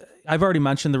 I've already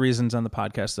mentioned the reasons on the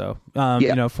podcast, though.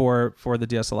 You know, for the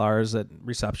DSLRs at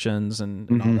receptions and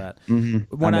all that.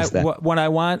 Mm-hmm. When I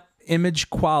want image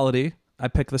quality, I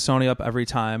pick the Sony up every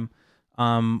time.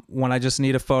 When I just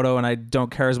need a photo and I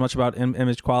don't care as much about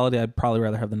image quality, I'd probably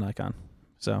rather have the Nikon.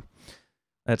 So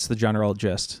that's the general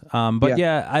gist. But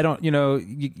yeah, I don't,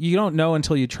 you don't know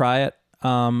until you try it,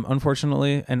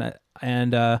 unfortunately.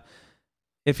 And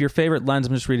if your favorite lens,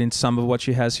 I'm just reading some of what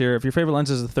she has here. If your favorite lens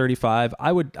is the 35,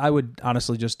 I would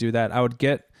honestly just do that. I would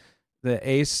get the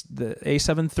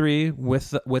A7 III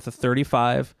with a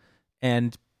 35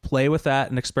 and play with that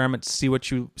and experiment, see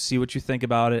what you think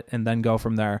about it, and then go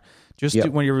from there.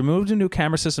 When you remove a new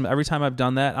camera system, every time I've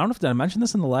done that, I don't know if I mentioned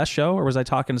this in the last show or was I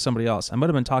talking to somebody else? I might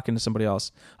have been talking to somebody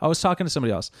else. I was talking to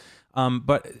somebody else.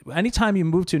 But anytime you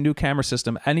move to a new camera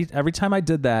system, every time I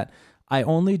did that, I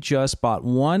only just bought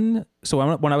one.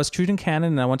 So when I was shooting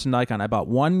Canon and I went to Nikon, I bought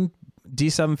one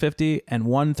D750 and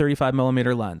one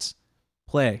 35mm lens.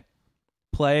 Play,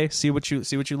 see what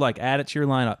you like, add it to your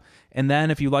lineup. And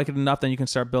then if you like it enough, then you can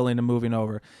start building and moving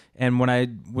over. And when I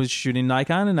was shooting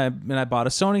Nikon and I bought a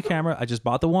Sony camera, I just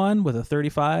bought the one with a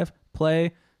 35,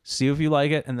 play, see if you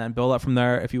like it, and then build up from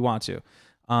there if you want to.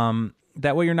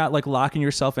 That way you're not like locking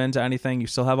yourself into anything. You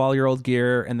still have all your old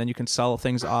gear, and then you can sell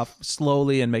things off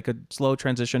slowly and make a slow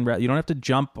transition. You don't have to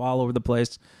jump all over the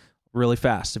place really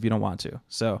fast if you don't want to.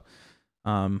 So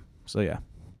yeah.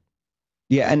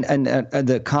 Yeah, and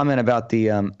the comment about the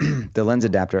the lens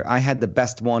adapter, I had the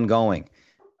best one going.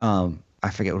 I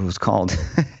forget what it was called.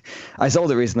 I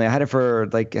sold it recently. I had it for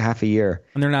like half a year.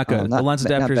 And they're not good. The lens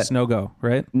adapter is no go,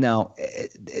 right? No,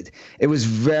 it was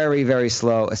very, very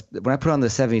slow. When I put on the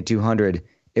 7200,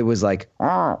 it was like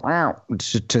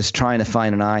just trying to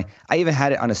find an eye. I even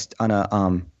had it on a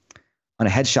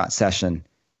headshot session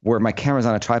where my camera's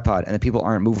on a tripod and the people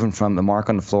aren't moving from the mark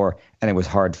on the floor, and it was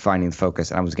hard finding the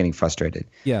focus, and I was getting frustrated.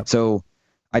 Yeah. So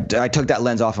I took that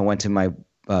lens off and went to my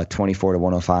 24 to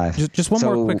 105. Just one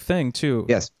more quick thing too.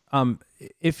 Yes.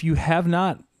 If you have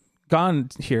not gone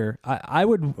here, I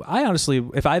honestly,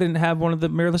 if I didn't have one of the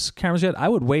mirrorless cameras yet, I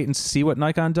would wait and see what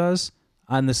Nikon does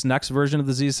on this next version of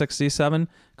the Z6, Z7,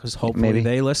 because hopefully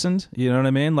they listened. You know what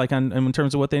I mean? Like in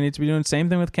terms of what they need to be doing. Same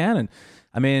thing with Canon.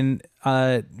 I mean,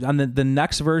 on the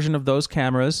next version of those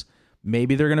cameras,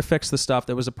 maybe they're going to fix the stuff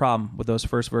that was a problem with those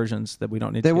first versions that we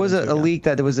don't need. There was a leak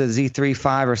that there was a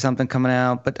Z3.5 or something coming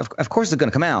out, but of course it's going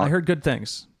to come out. I heard good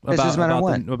things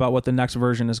about what the next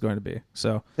version is going to be.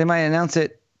 So they might announce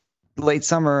it late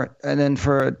summer and then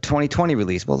for a 2020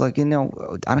 release. Well, like, no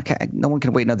one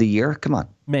can wait another year. Come on.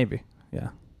 Maybe.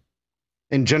 Yeah.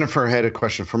 And Jennifer had a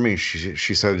question for me.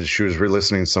 She said she was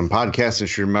re-listening to some podcasts and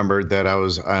she remembered that I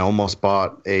almost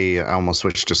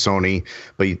switched to Sony,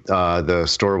 but the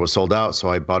store was sold out, so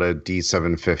I bought a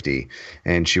D750,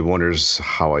 and she wonders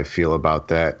how I feel about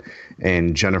that.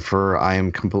 And Jennifer, I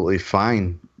am completely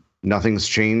fine. Nothing's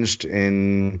changed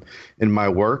in my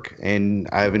work, and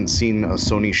I haven't seen a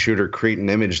Sony shooter create an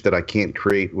image that I can't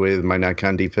create with my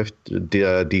Nikon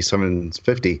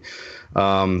D750.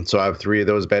 So I have 3 of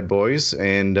those bad boys,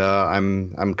 and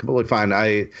I'm completely fine.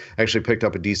 I actually picked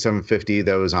up a D750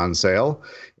 that was on sale,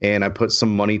 and I put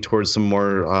some money towards some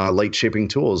more light shaping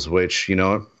tools, which,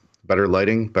 better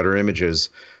lighting, better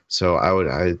images. So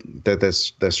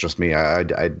that's just me.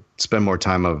 I'd spend more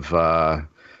time of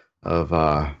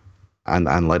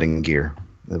on lighting gear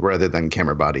rather than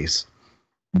camera bodies.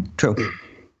 True.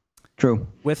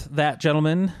 With that,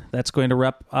 gentlemen, that's going to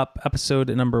wrap up episode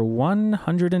number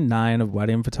 109 of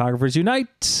Wedding Photographers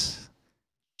Unite.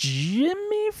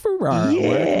 Jimmy Ferrara,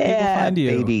 where can people find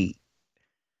you? Baby.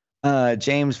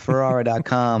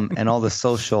 JamesFerrara.com, and all the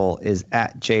social is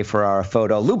at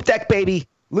JFerraraPhoto. Loop Deck, baby.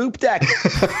 Loop Deck.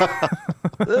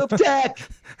 Loop Deck.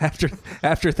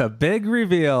 After the big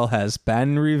reveal has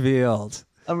been revealed.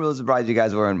 I'm really surprised you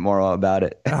guys weren't more about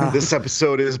it. This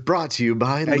episode is brought to you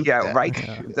by Loop Deck. Right.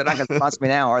 They're not going to sponsor me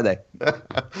now, are they?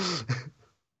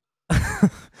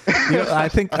 I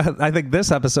think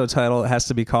this episode title has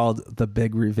to be called The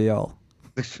Big Reveal.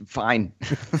 Fine.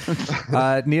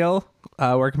 Neil,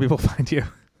 where can people find you?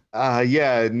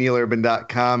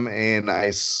 NeilUrban.com, and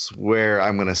I swear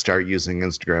I'm going to start using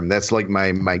Instagram. That's like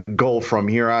my goal from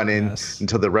here on in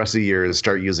until the rest of the year is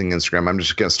start using Instagram. I'm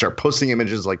just going to start posting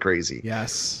images like crazy.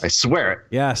 Yes. I swear it.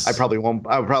 Yes. I probably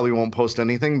won't post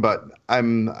anything, but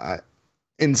I'm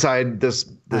inside this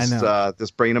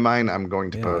brain of mine, I'm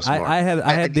going to post more. I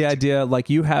had the idea, like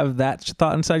you have that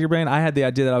thought inside your brain. I had the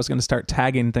idea that I was going to start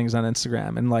tagging things on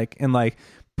Instagram and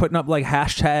putting up like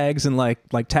hashtags and like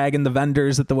tagging the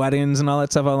vendors at the weddings and all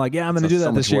that stuff. I'm like, yeah, I'm going to do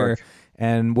that this year.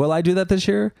 And will I do that this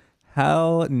year?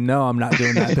 Hell no, I'm not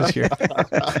doing that this year.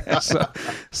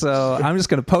 so I'm just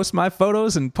going to post my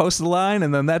photos and post the line,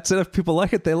 and then that's it. If people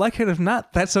like it, they like it. If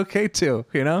not, that's okay too,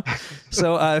 you know?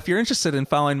 So if you're interested in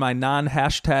following my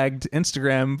non-hashtagged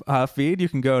Instagram feed, you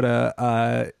can go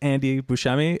to Andy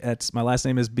Buscemi. My last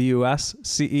name is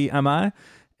Buscemi,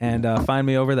 and find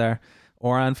me over there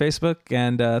or on Facebook.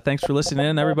 And thanks for listening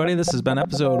in, everybody. This has been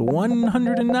episode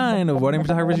 109 of Wedding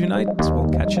Photographers Unite. We'll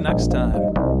catch you next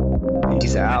time.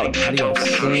 Peace out.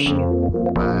 Adios.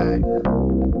 Bye.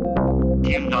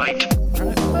 Unite.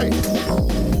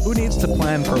 Who needs to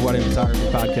plan for a wedding photography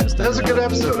podcast? That was a good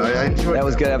episode. I enjoyed it. That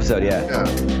was a good episode, yeah.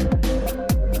 Yeah.